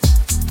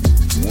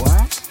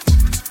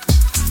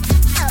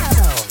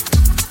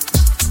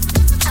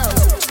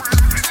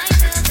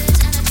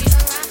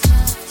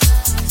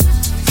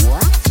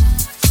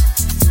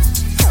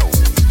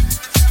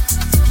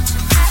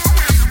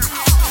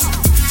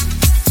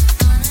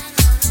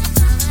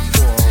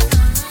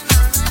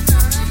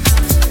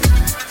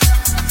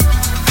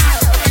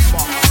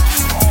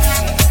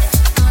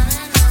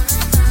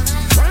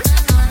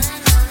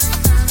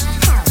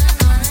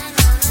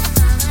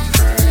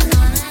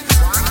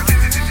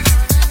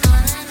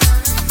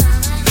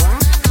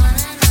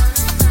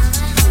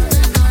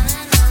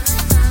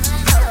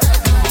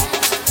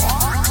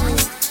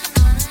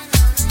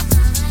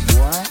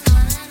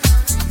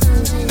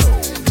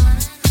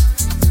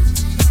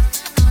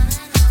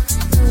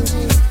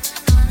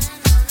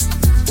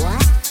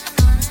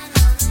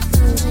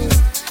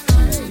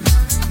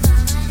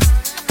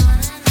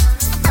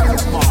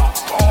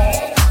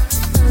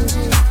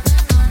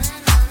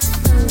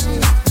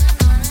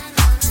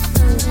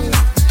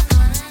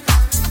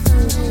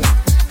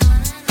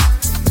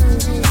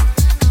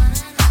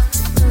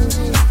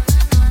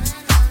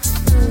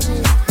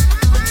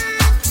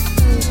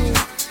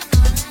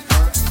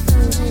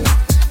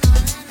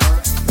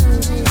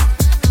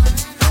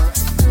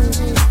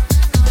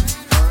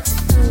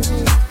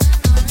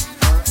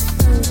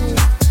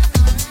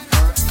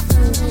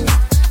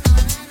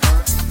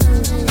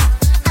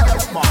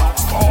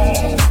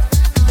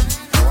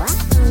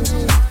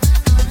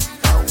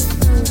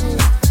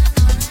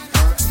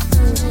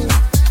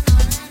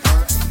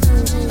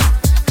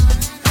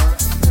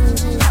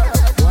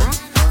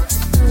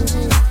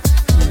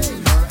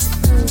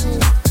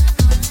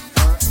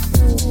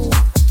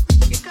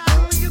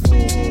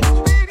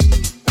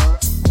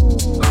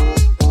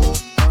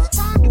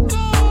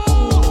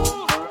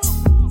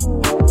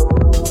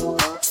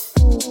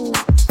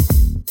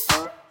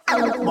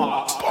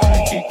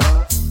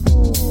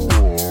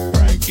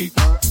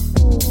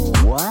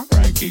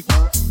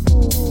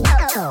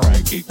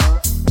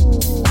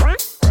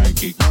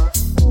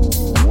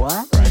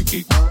 What?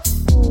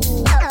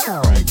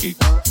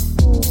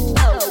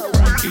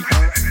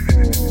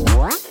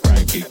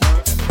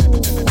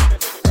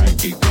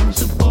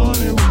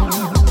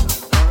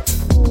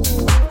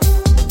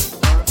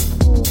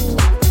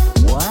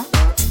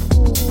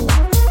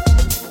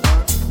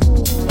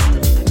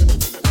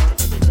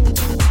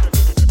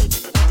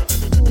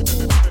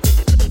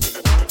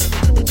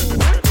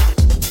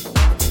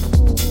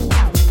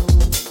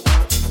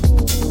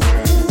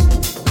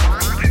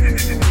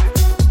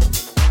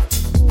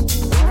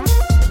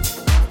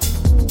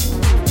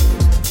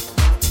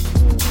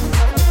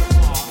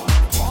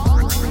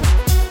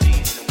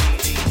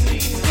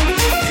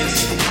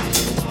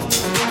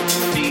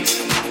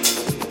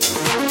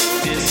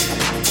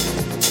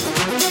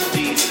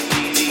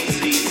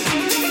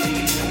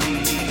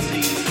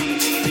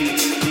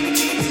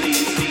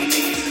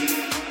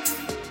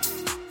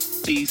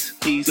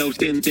 These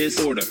notes in this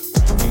order.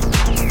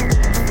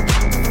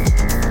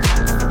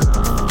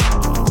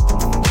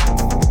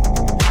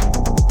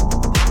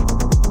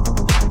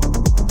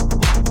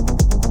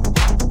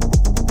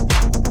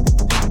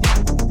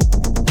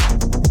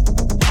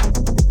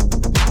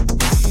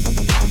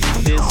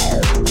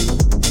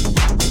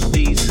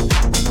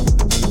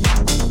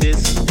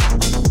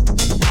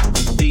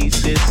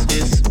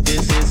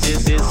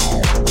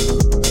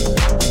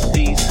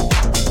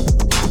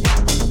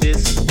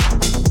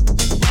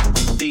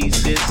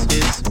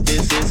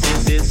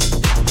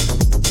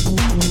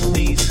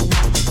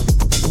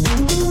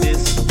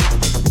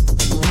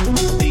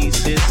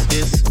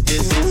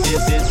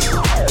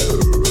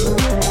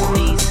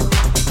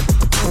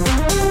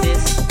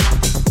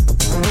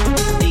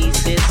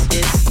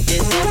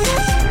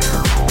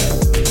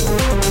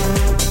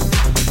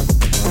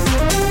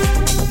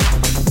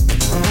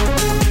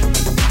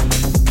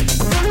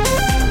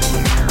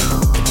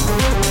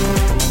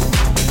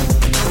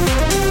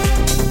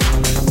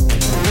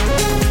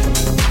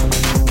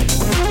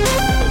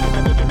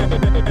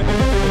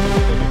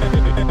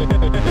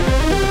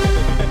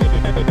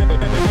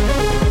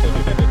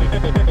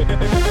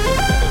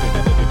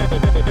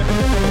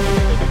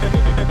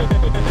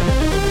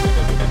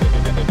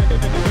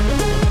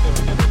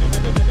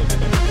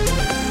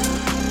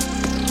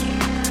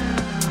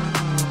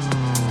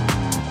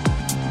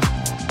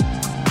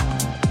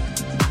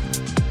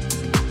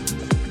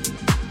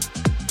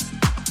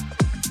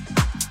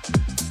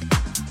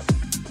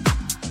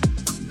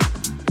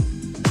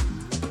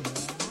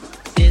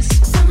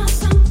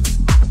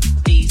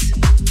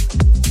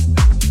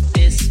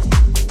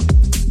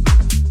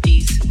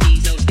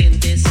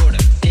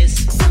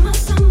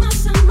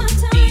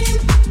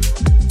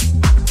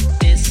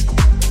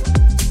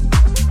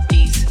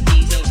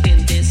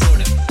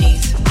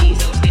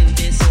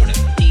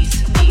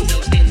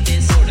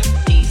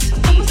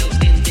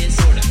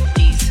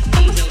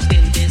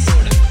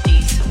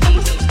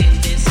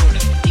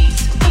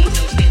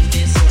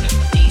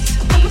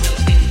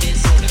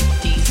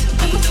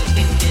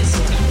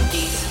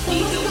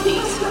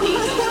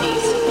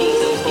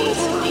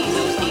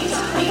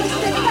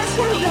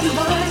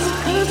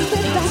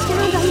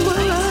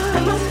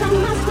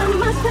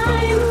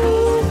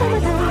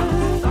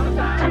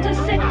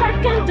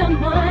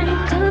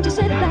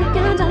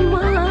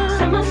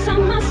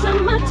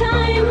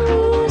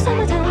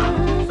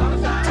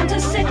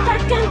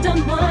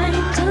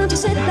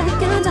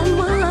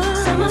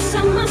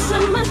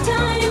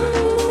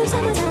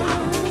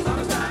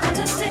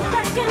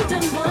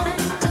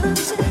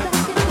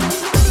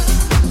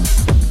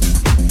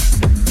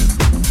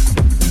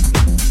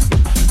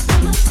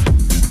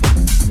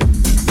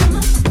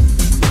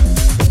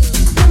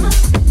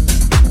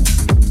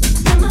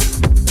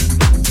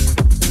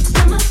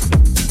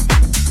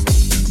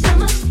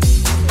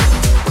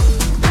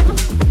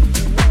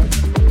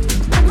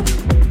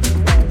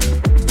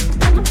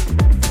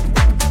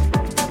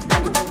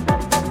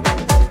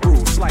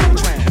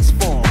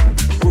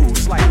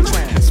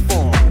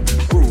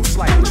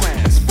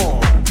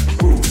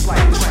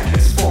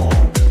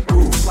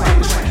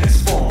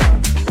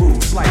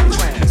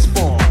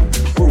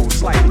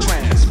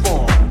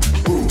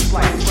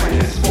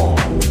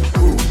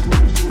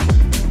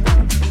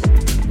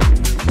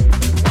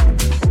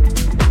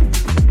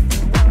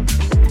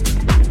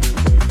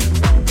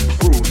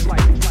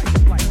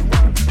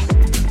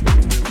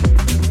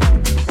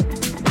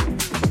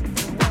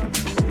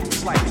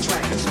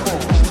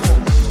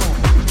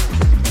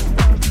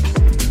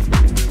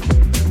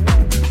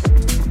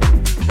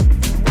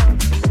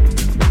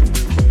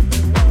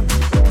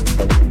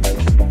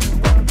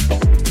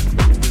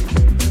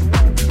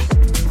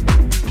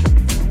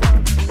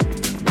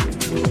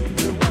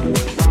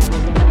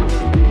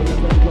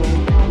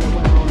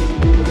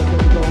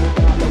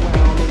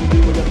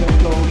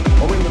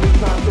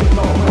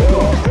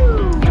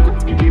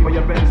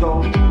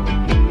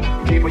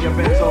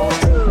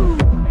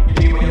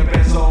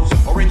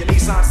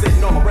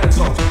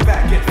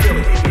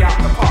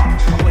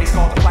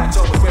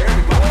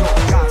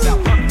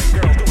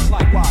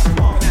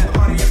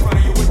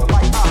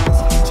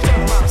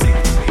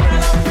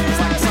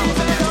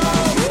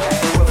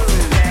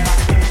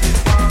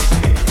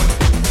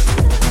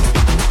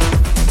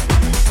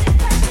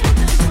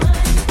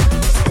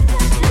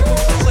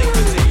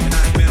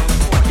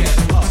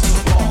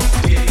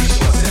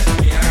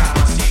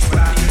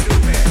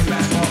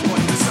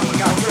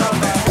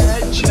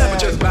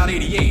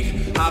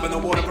 knob and the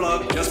water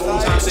plug. Just for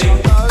old time's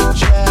sake.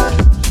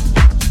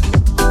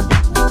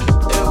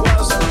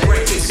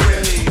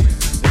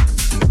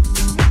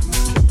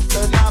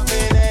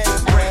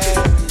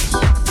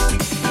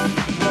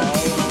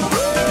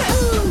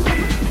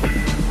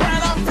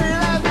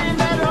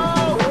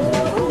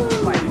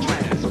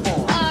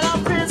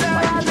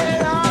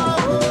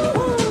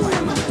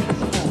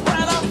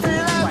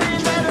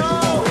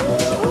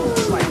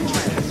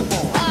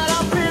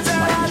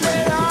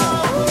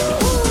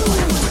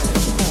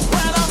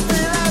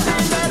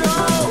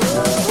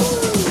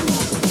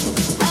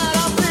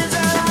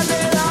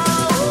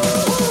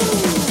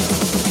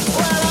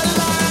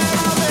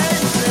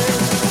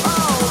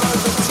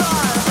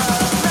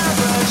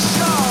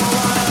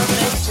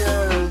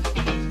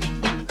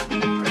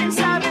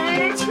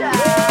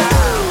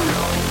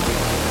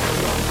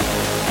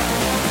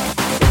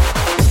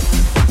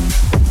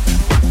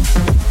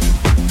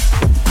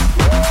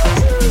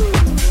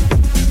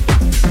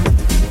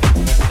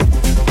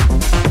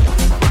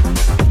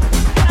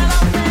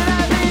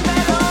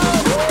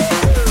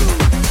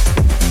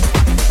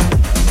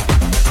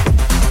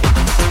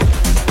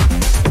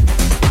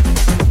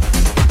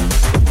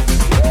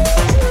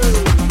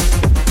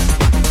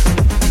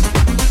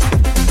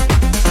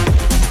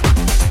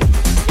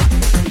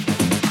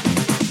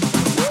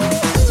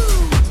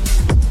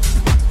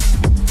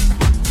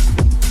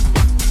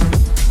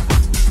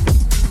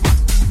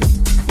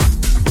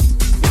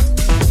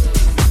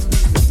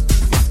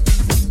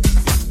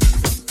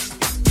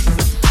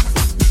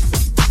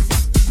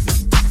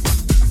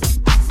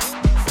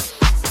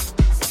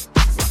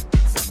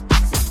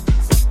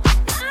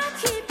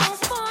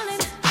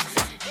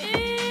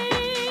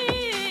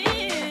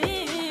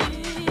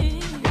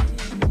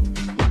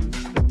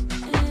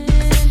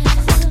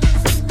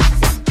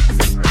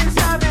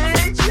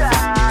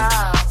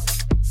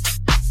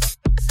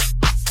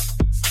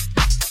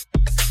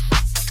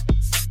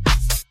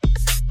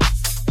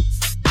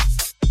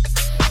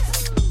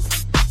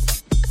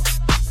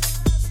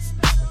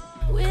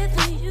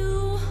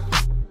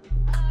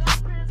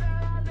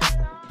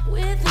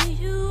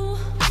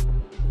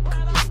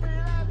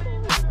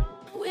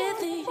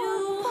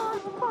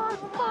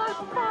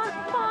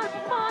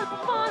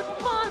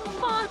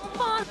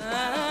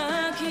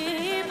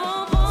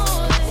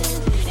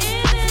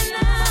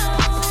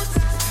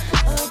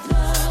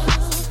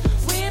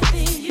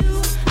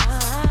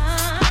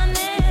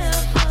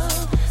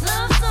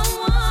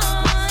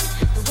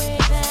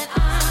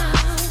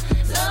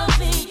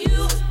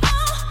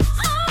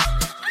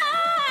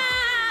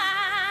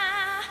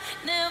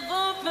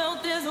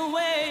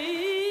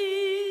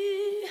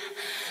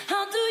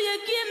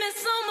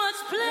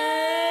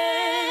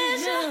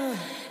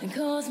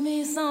 Cause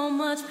me so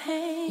much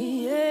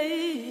pain.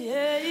 Yeah.